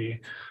services to be.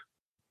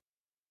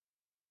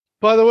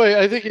 By the way,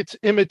 I think it's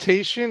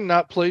imitation,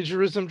 not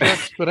plagiarism,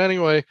 Jeff. But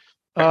anyway,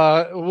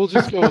 we'll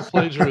just go with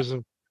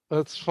plagiarism.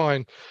 That's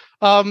fine.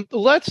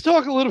 Let's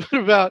talk a little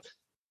bit about,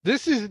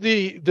 this is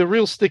the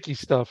real sticky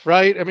stuff,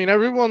 right? I mean,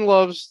 everyone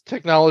loves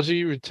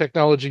technology. We're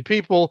technology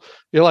people.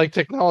 You like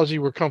technology.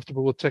 We're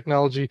comfortable with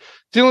technology.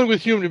 Dealing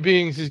with human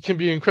beings can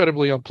be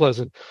incredibly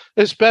unpleasant,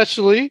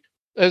 especially,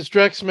 as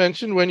Drex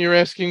mentioned, when you're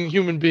asking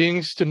human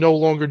beings to no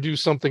longer do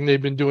something they've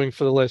been doing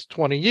for the last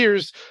 20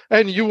 years,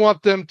 and you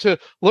want them to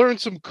learn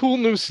some cool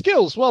new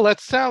skills. Well, that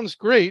sounds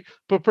great,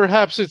 but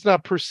perhaps it's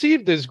not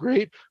perceived as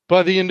great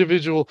by the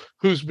individual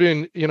who's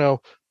been,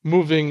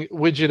 moving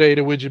widget A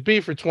to widget B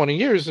for 20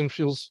 years and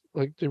feels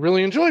like they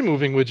really enjoy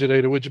moving widget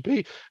A to widget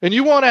B. And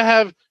you want to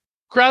have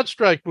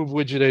CrowdStrike move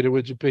widget A to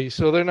widget B,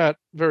 so they're not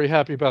very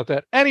happy about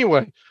that.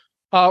 Anyway,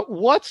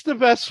 what's the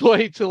best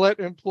way to let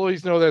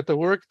employees know that the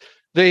work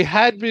they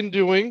had been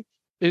doing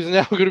is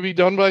now going to be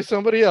done by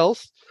somebody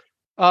else,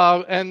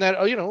 and that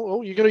you're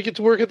going to get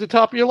to work at the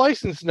top of your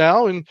license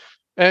now? And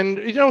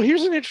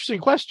here's an interesting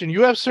question.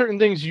 You have certain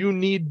things you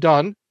need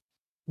done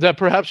that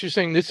perhaps you're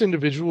saying this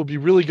individual will be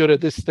really good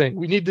at this thing.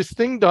 We need this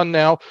thing done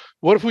now.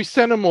 What if we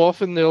send them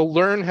off and they'll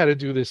learn how to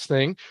do this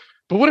thing?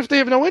 But what if they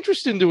have no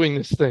interest in doing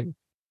this thing,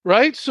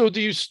 right? So do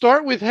you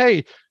start with,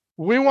 hey,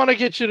 we want to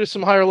get you to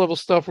some higher level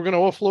stuff. We're going to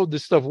offload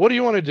this stuff. What do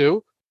you want to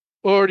do?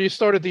 Or do you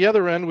start at the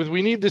other end with,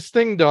 we need this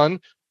thing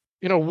done?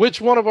 Which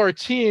one of our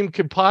team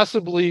could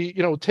possibly,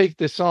 take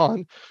this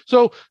on?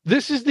 So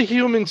this is the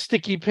human,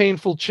 sticky,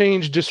 painful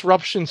change,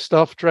 disruption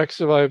stuff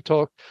Drex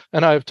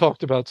and I have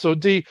talked about. So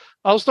D,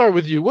 I'll start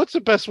with you. What's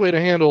the best way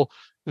to handle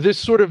this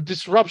sort of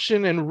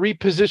disruption and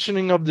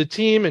repositioning of the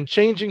team and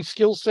changing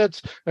skill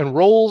sets and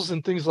roles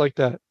and things like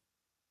that?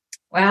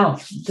 Wow,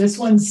 this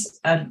one's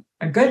a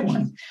good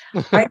one.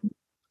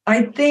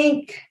 I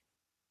think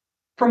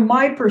from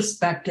my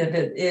perspective,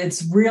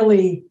 it's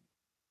really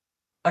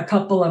a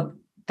couple of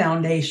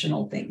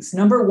foundational things.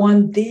 Number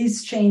one,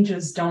 these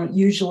changes don't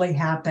usually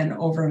happen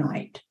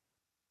overnight.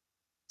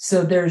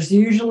 So there's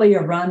usually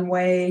a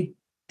runway.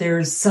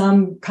 There's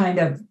some kind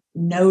of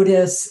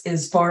notice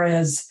as far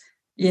as,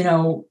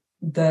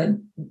 the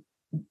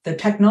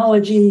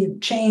technology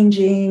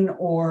changing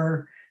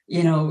or,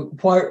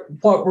 what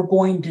we're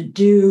going to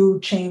do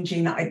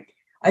changing. I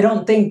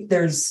don't think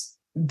there's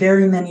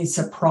very many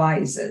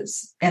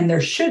surprises, and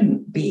there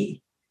shouldn't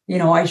be.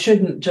 I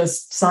shouldn't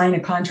just sign a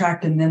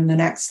contract and then the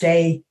next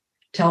day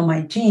tell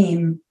my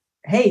team,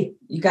 hey,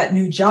 you got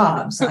new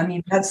jobs. I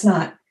mean, that's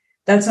not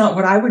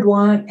what I would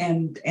want.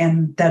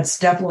 And that's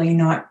definitely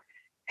not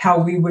how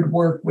we would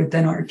work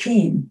within our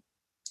team.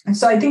 And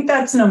so I think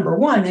that's number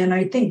one. And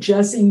I think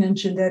Jesse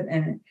mentioned it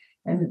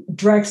and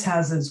Drex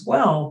has as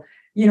well.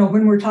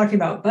 When we're talking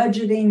about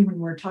budgeting, when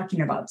we're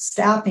talking about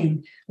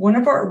staffing, one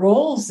of our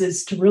roles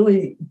is to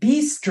really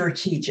be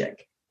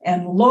strategic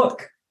and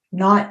look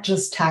not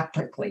just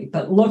tactically,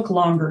 but look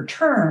longer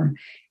term.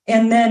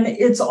 And then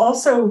it's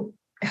also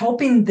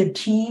helping the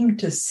team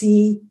to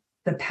see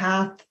the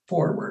path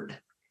forward.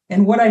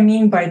 And what I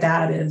mean by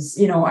that is,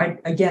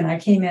 I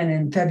came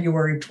in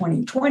February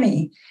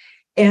 2020,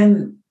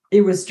 and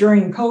it was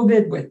during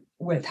COVID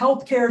with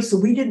healthcare. So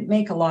we didn't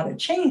make a lot of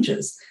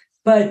changes,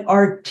 but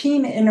our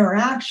team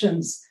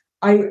interactions,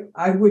 I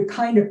would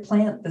kind of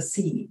plant the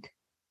seed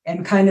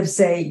and kind of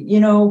say,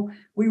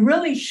 we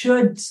really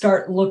should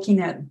start looking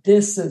at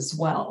this as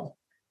well.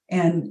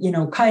 And,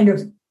 kind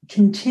of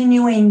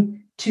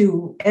continuing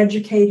to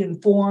educate,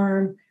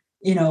 inform,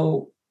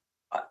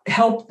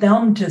 help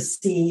them to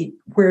see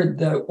where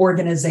the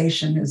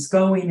organization is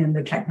going and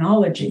the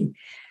technology.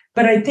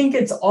 But I think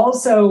it's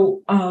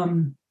also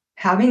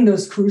having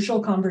those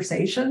crucial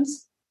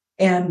conversations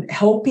and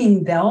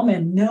helping them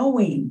and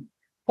knowing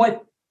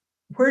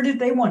where did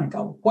they want to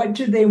go? What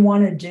do they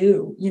want to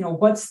do?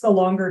 What's the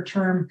longer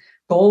term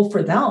goal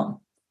for them?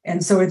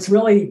 And so it's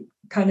really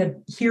kind of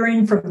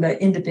hearing from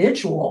the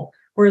individual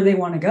where they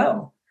want to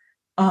go.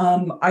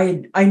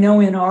 I know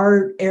in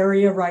our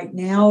area right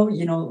now,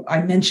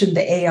 I mentioned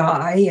the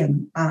AI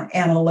and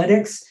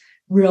analytics,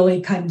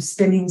 really kind of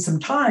spending some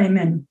time,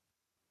 and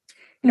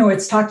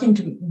it's talking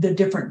to the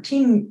different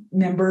team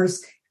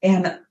members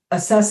and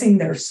assessing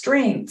their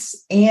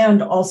strengths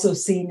and also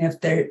seeing if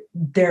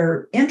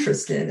they're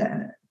interested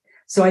in it.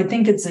 So I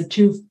think it's a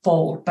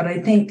twofold, but I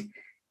think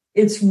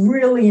it's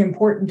really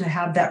important to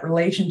have that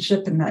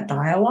relationship and that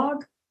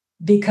dialogue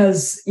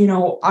because,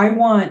 I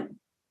want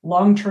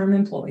long-term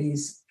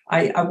employees.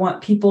 I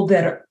want people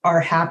that are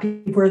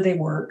happy where they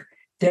work.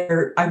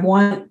 I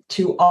want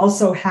to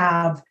also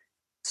have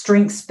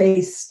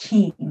strengths-based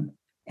team.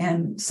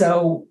 And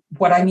so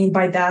what I mean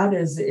by that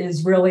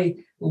is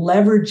really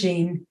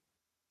leveraging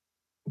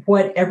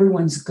what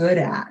everyone's good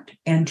at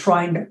and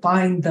trying to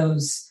find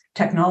those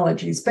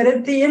technologies. But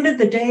at the end of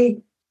the day,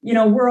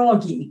 we're all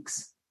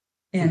geeks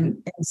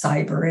in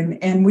cyber.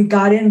 And we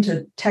got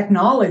into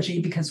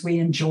technology because we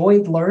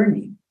enjoyed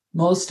learning,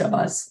 most of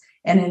us,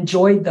 and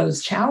enjoyed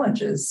those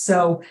challenges.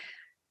 So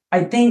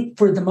I think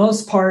for the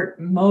most part,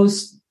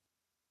 most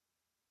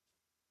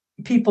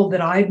people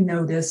that I've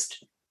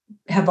noticed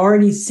have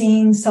already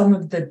seen some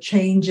of the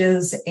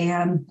changes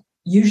and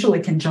usually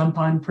can jump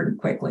on pretty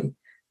quickly.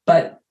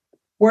 But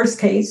worst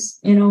case,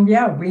 we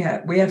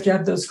have to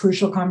have those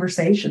crucial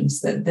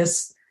conversations that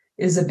this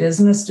is a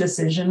business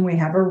decision. We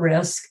have a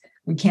risk.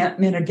 We can't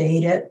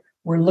mitigate it.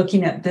 We're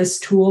looking at this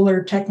tool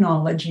or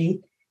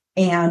technology,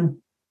 and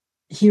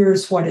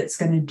here's what it's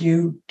going to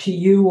do to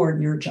you or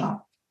your job.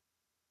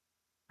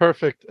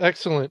 Perfect.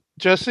 Excellent.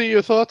 Jesse,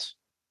 your thoughts?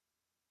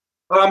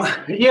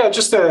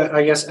 Just to,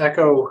 I guess,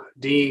 echo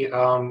Dee.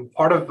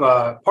 Part of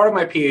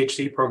my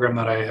PhD program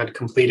that I had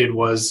completed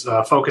was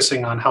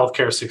focusing on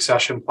healthcare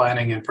succession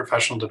planning and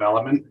professional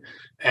development,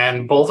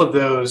 and both of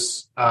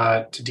those,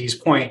 to Dee's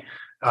point,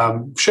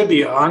 should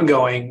be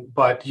ongoing.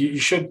 But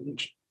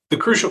the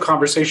crucial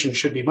conversation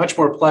should be much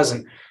more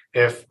pleasant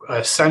if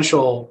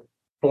essential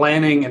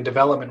planning and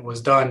development was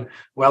done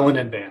well in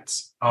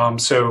advance.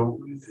 So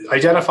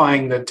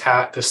identifying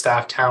the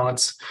staff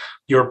talents,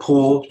 your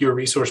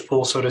resource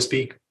pool, so to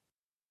speak,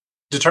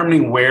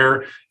 determining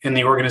where in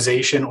the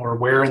organization or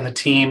where in the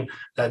team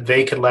that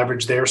they could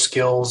leverage their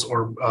skills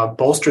or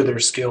bolster their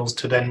skills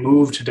to then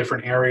move to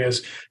different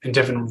areas and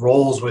different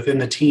roles within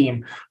the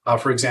team.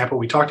 For example,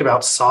 we talked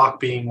about SOC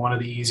being one of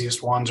the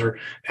easiest ones, or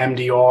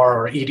MDR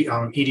or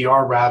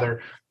EDR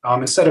rather.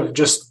 Instead of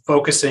just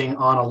focusing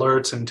on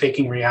alerts and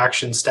taking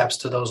reaction steps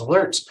to those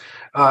alerts,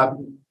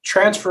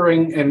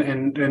 transferring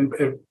and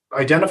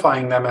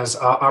identifying them as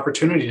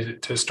opportunity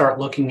to start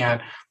looking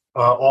at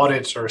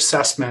audits or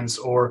assessments,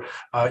 or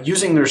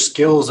using their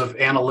skills of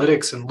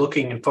analytics and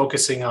looking and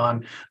focusing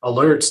on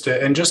alerts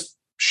and just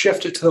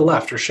shift it to the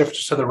left or shift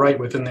it to the right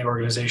within the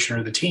organization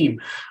or the team.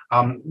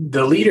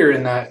 The leader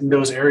in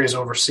those areas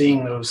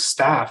overseeing those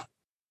staff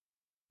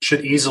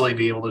should easily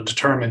be able to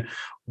determine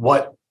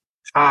what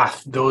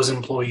path those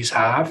employees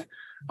have.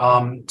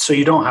 So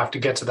you don't have to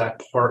get to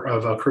that part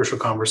of a crucial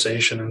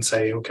conversation and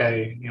say,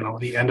 okay,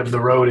 the end of the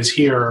road is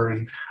here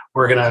and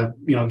we're going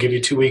to, give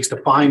you 2 weeks to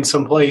find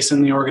some place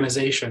in the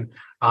organization.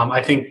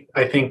 I think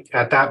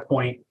at that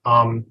point,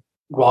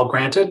 while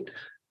granted,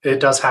 it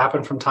does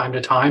happen from time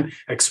to time,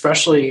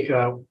 especially,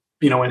 in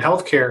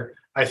healthcare,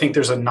 I think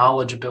there's a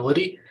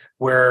knowledgeability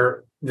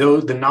where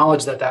the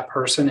knowledge that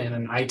person in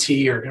an IT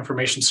or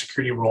information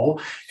security role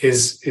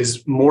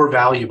is more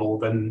valuable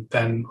than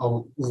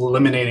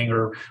eliminating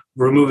or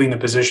removing the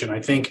position. I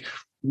think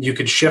you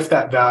could shift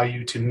that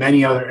value to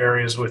many other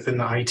areas within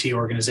the IT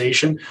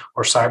organization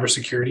or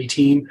cybersecurity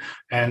team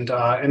and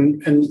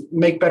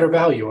make better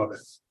value of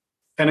it.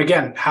 And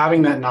again,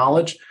 having that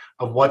knowledge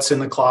of what's in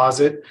the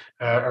closet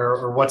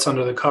or what's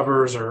under the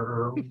covers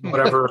or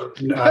whatever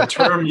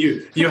term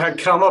you had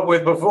come up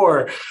with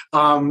before,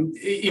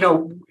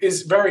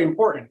 is very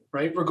important,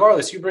 right?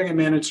 Regardless, you bring a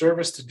managed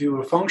service to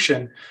do a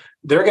function,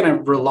 they're going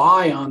to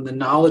rely on the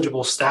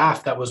knowledgeable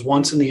staff that was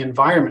once in the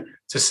environment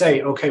to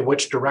say, okay,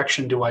 which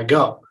direction do I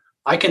go?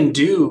 I can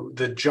do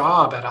the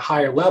job at a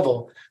higher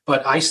level,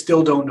 but I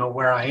still don't know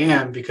where I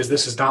am because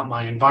this is not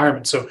my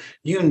environment. So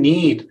you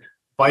need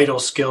vital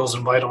skills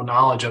and vital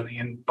knowledge of the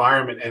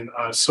environment and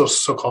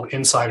so-called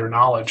insider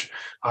knowledge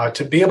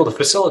to be able to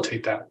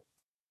facilitate that.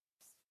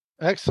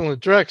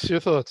 Excellent. Drex, your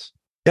thoughts?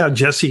 Yeah,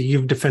 Jesse,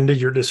 you've defended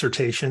your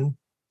dissertation.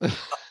 I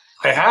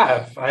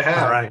have. All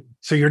right.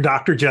 So you're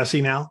Dr.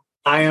 Jesse now?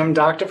 I am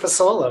Dr.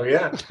 Fasolo,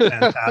 yeah.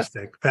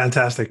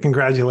 Fantastic.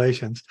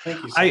 Congratulations.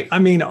 Thank you. I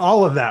mean,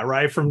 all of that,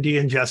 right, from Dee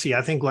and Jesse,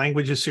 I think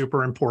language is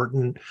super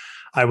important.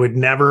 I would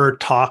never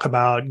talk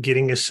about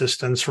getting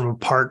assistance from a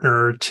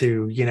partner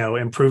to,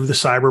 improve the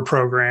cyber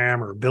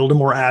program or build a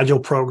more agile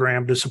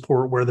program to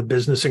support where the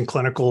business and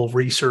clinical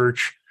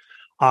research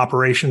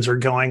operations are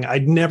going.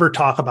 I'd never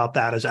talk about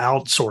that as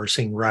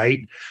outsourcing,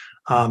 right?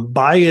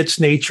 By its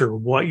nature,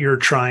 what you're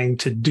trying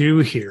to do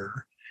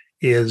here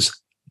is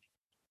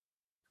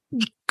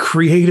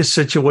create a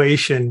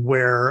situation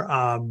where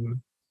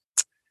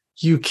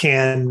you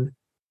can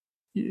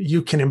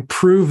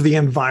improve the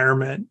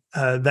environment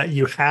that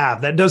you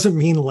have. That doesn't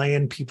mean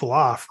laying people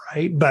off,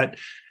 right? But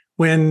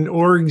when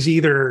orgs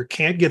either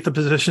can't get the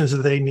positions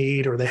that they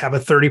need, or they have a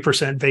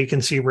 30%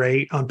 vacancy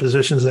rate on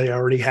positions they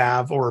already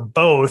have, or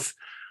both,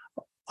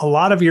 a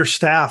lot of your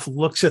staff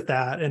looks at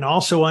that and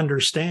also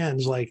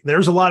understands like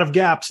there's a lot of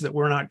gaps that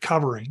we're not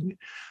covering.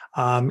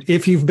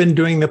 If you've been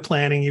doing the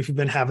planning, if you've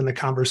been having the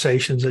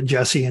conversations that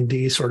Jesse and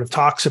Dee sort of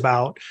talks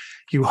about,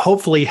 you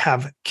hopefully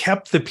have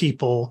kept the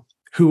people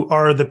who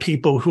are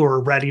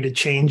ready to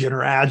change and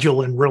are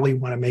agile and really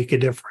want to make a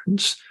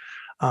difference.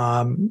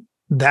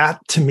 That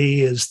to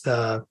me is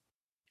the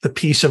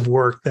piece of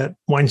work that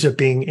winds up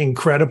being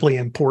incredibly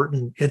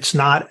important. It's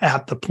not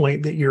at the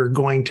point that you're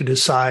going to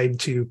decide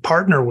to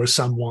partner with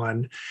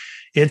someone.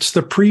 It's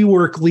the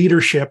pre-work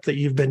leadership that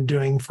you've been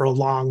doing for a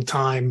long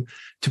time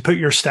to put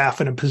your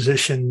staff in a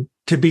position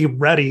to be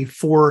ready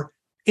for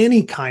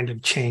any kind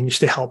of change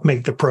to help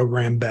make the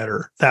program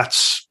better.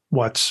 That's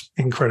what's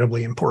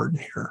incredibly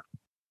important here.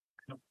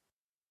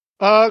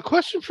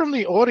 Question from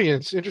the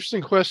audience.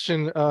 Interesting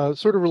question.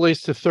 Sort of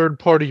relates to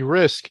third-party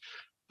risk.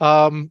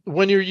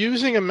 When you're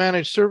using a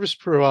managed service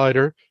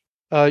provider,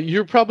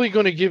 you're probably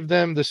going to give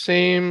them the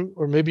same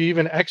or maybe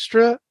even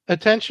extra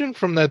attention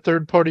from that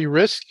third-party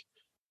risk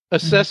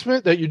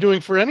assessment that you're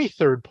doing for any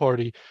third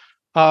party.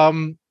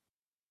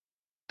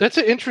 That's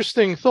an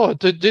interesting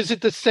thought. Is it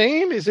the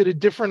same? Is it a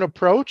different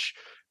approach?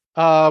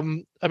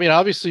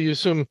 Obviously, you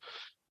assume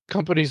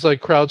companies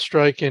like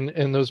CrowdStrike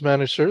and those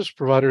managed service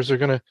providers are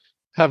going to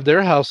have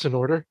their house in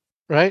order,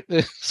 right?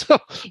 So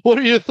what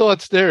are your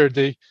thoughts there,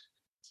 Dee?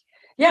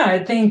 Yeah,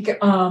 I think,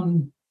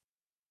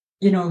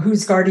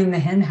 who's guarding the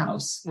hen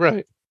house?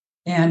 Right.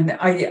 And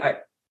I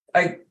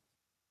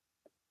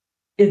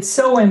it's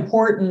so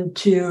important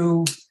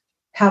to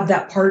have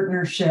that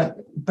partnership,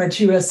 but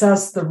you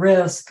assess the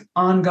risk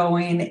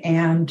ongoing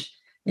and,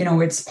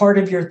 it's part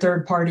of your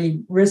third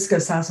party risk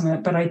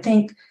assessment. But I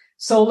think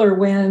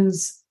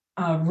SolarWinds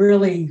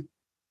really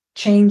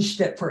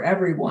changed it for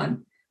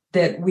everyone,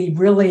 that we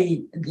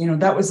really,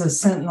 that was a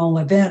sentinel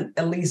event,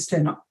 at least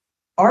in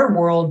our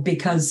world,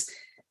 because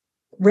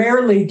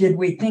rarely did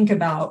we think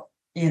about,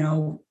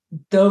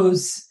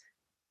 those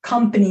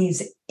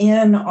companies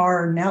in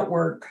our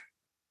network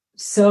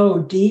so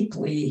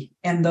deeply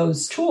and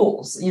those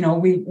tools.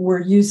 We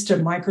were used to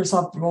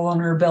Microsoft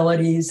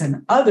vulnerabilities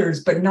and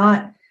others, but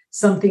not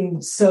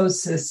something so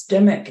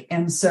systemic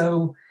and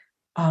so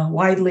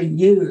widely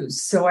used.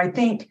 So I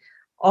think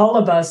all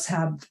of us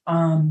have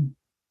kind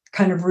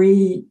of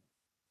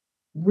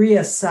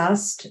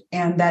reassessed,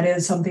 and that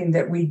is something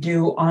that we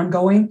do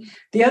ongoing.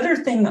 The other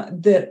thing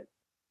that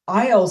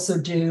I also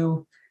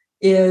do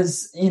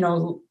is,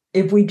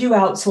 if we do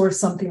outsource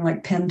something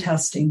like pen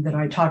testing that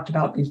I talked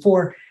about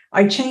before,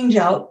 I change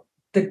out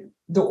the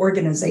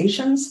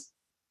organizations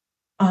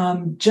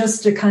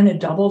just to kind of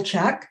double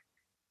check.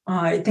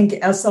 I think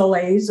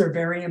SLAs are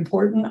very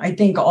important. I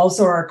think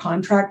also our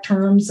contract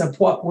terms of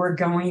what we're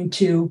going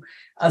to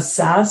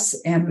assess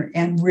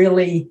and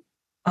really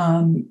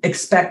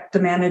expect the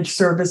managed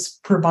service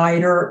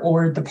provider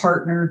or the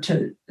partner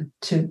to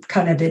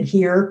kind of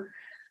adhere.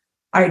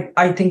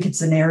 I think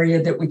it's an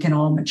area that we can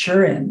all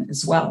mature in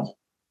as well.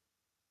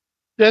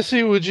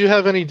 Jesse, would you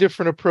have any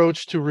different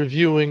approach to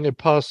reviewing a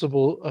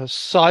possible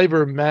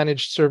cyber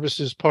managed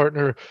services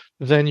partner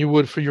than you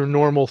would for your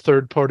normal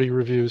third-party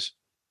reviews?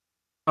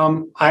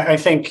 I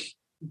think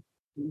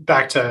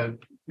back to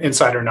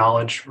insider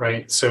knowledge,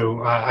 right?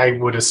 So I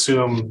would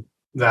assume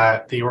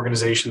that the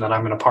organization that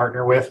I'm going to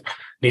partner with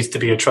needs to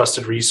be a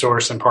trusted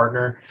resource and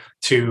partner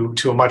to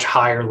a much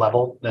higher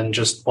level than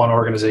just one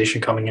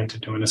organization coming in to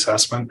do an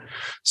assessment.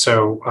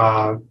 So,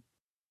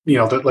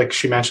 like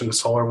she mentioned, the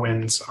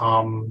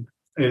SolarWinds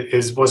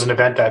was an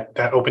event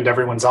that opened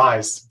everyone's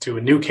eyes to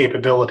a new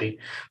capability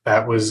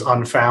that was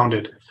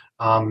unfounded.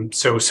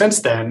 So since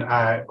then,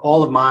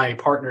 all of my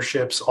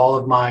partnerships, all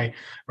of my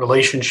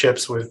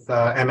relationships with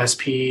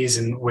MSPs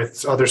and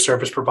with other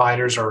service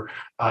providers or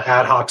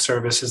ad hoc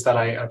services that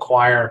I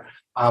acquire,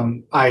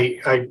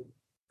 I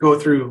go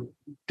through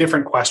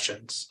different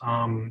questions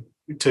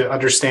to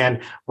understand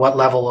what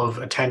level of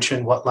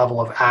attention, what level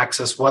of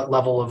access, what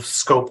level of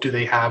scope do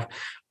they have,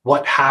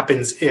 what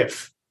happens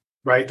if,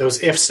 right?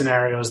 Those if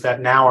scenarios that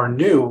now are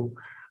new.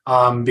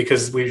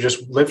 Because we've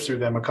just lived through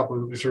them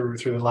through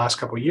the last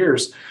couple of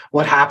years.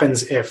 What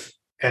happens if,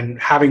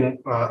 and having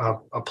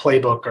a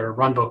playbook or a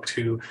runbook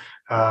to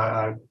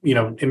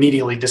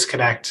immediately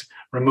disconnect,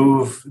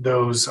 remove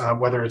those,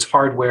 whether it's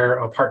hardware,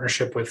 a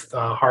partnership with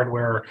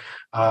hardware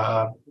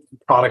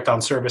product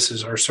on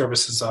services or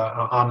services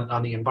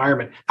on the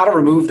environment, how to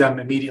remove them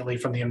immediately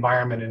from the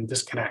environment and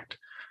disconnect.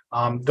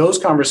 Those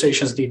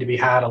conversations need to be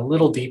had a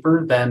little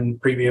deeper than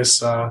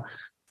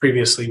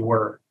previously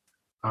were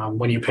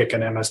when you pick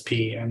an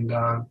MSP.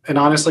 And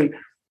honestly,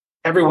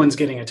 everyone's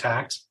getting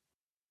attacked.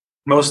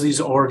 Most of these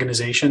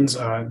organizations,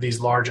 these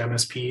large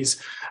MSPs,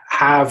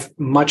 have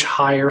much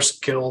higher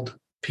skilled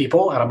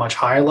people at a much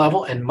higher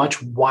level and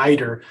much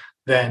wider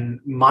than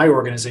my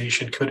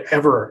organization could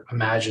ever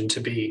imagine to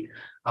be.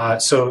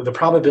 So the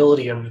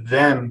probability of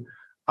them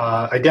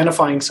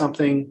identifying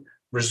something,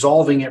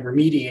 resolving it,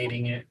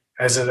 remediating it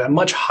as at a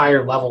much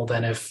higher level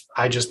than if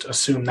I just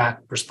assume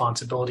that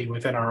responsibility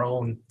within our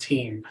own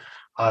team.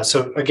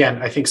 So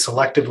again, I think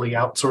selectively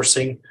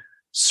outsourcing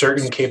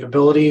certain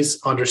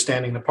capabilities,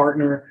 understanding the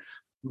partner,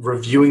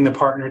 reviewing the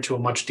partner to a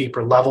much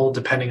deeper level,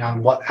 depending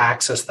on what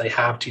access they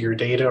have to your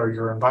data or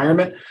your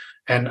environment.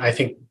 And I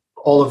think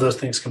all of those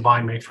things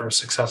combined make for a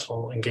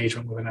successful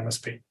engagement with an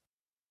MSP.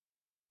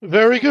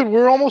 Very good.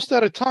 We're almost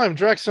out of time.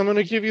 Drex, I'm going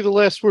to give you the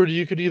last word.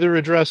 You could either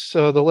address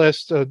the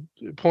last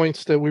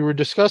points that we were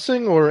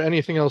discussing or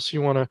anything else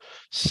you want to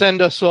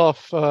send us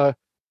off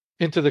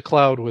into the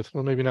cloud with.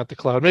 Well, maybe not the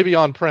cloud, maybe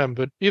on-prem,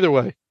 but either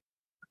way.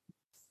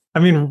 I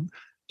mean,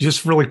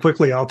 just really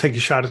quickly, I'll take a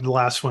shot at the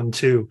last one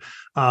too.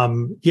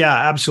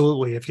 Yeah,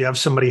 absolutely. If you have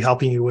somebody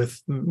helping you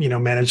with,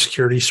 managed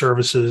security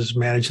services,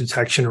 managed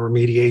detection or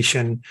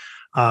remediation,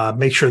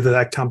 make sure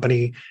that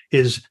company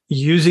is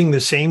using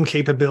the same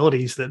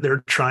capabilities that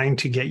they're trying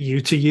to get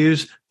you to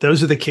use.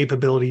 Those are the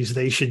capabilities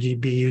they should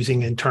be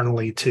using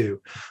internally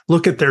too.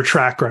 Look at their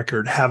track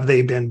record. Have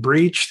they been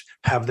breached?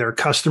 Have their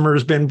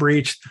customers been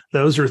breached?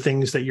 Those are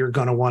things that you're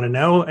going to want to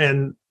know.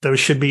 And those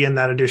should be in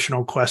that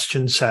additional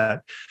question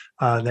set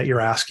that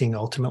you're asking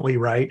ultimately,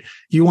 right?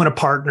 You want a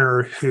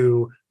partner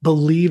who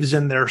believes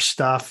in their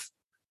stuff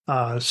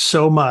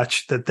so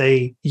much that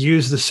they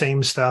use the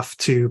same stuff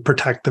to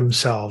protect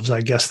themselves.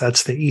 I guess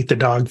that's the eat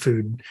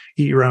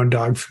your own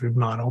dog food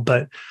model.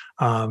 But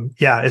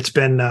yeah, it's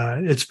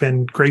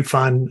been great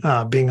fun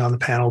being on the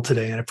panel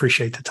today, and I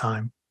appreciate the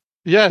time.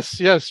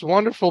 Yes,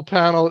 wonderful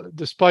panel,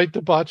 despite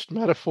the botched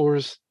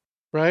metaphors,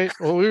 right?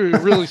 Well, we were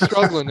really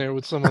struggling there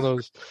with some of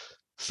those.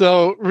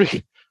 So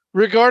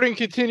regarding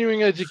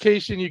continuing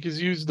education, you can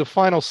use the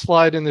final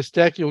slide in this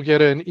deck. You'll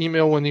get an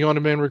email when the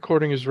on-demand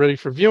recording is ready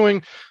for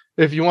viewing.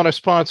 If you want to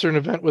sponsor an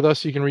event with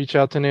us, you can reach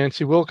out to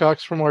Nancy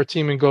Wilcox from our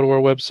team and go to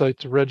our website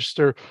to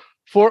register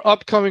for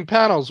upcoming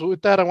panels.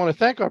 With that, I want to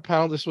thank our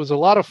panel. This was a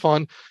lot of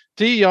fun.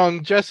 Dee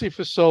Young, Jesse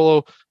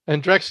Fasolo,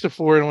 and Drex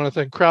DeFord. I want to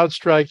thank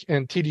CrowdStrike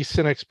and TD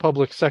SYNNEX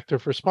Public Sector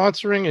for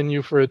sponsoring and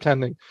you for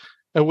attending.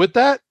 And with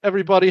that,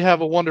 everybody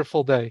have a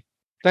wonderful day.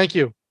 Thank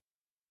you.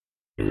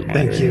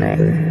 Thank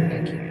you.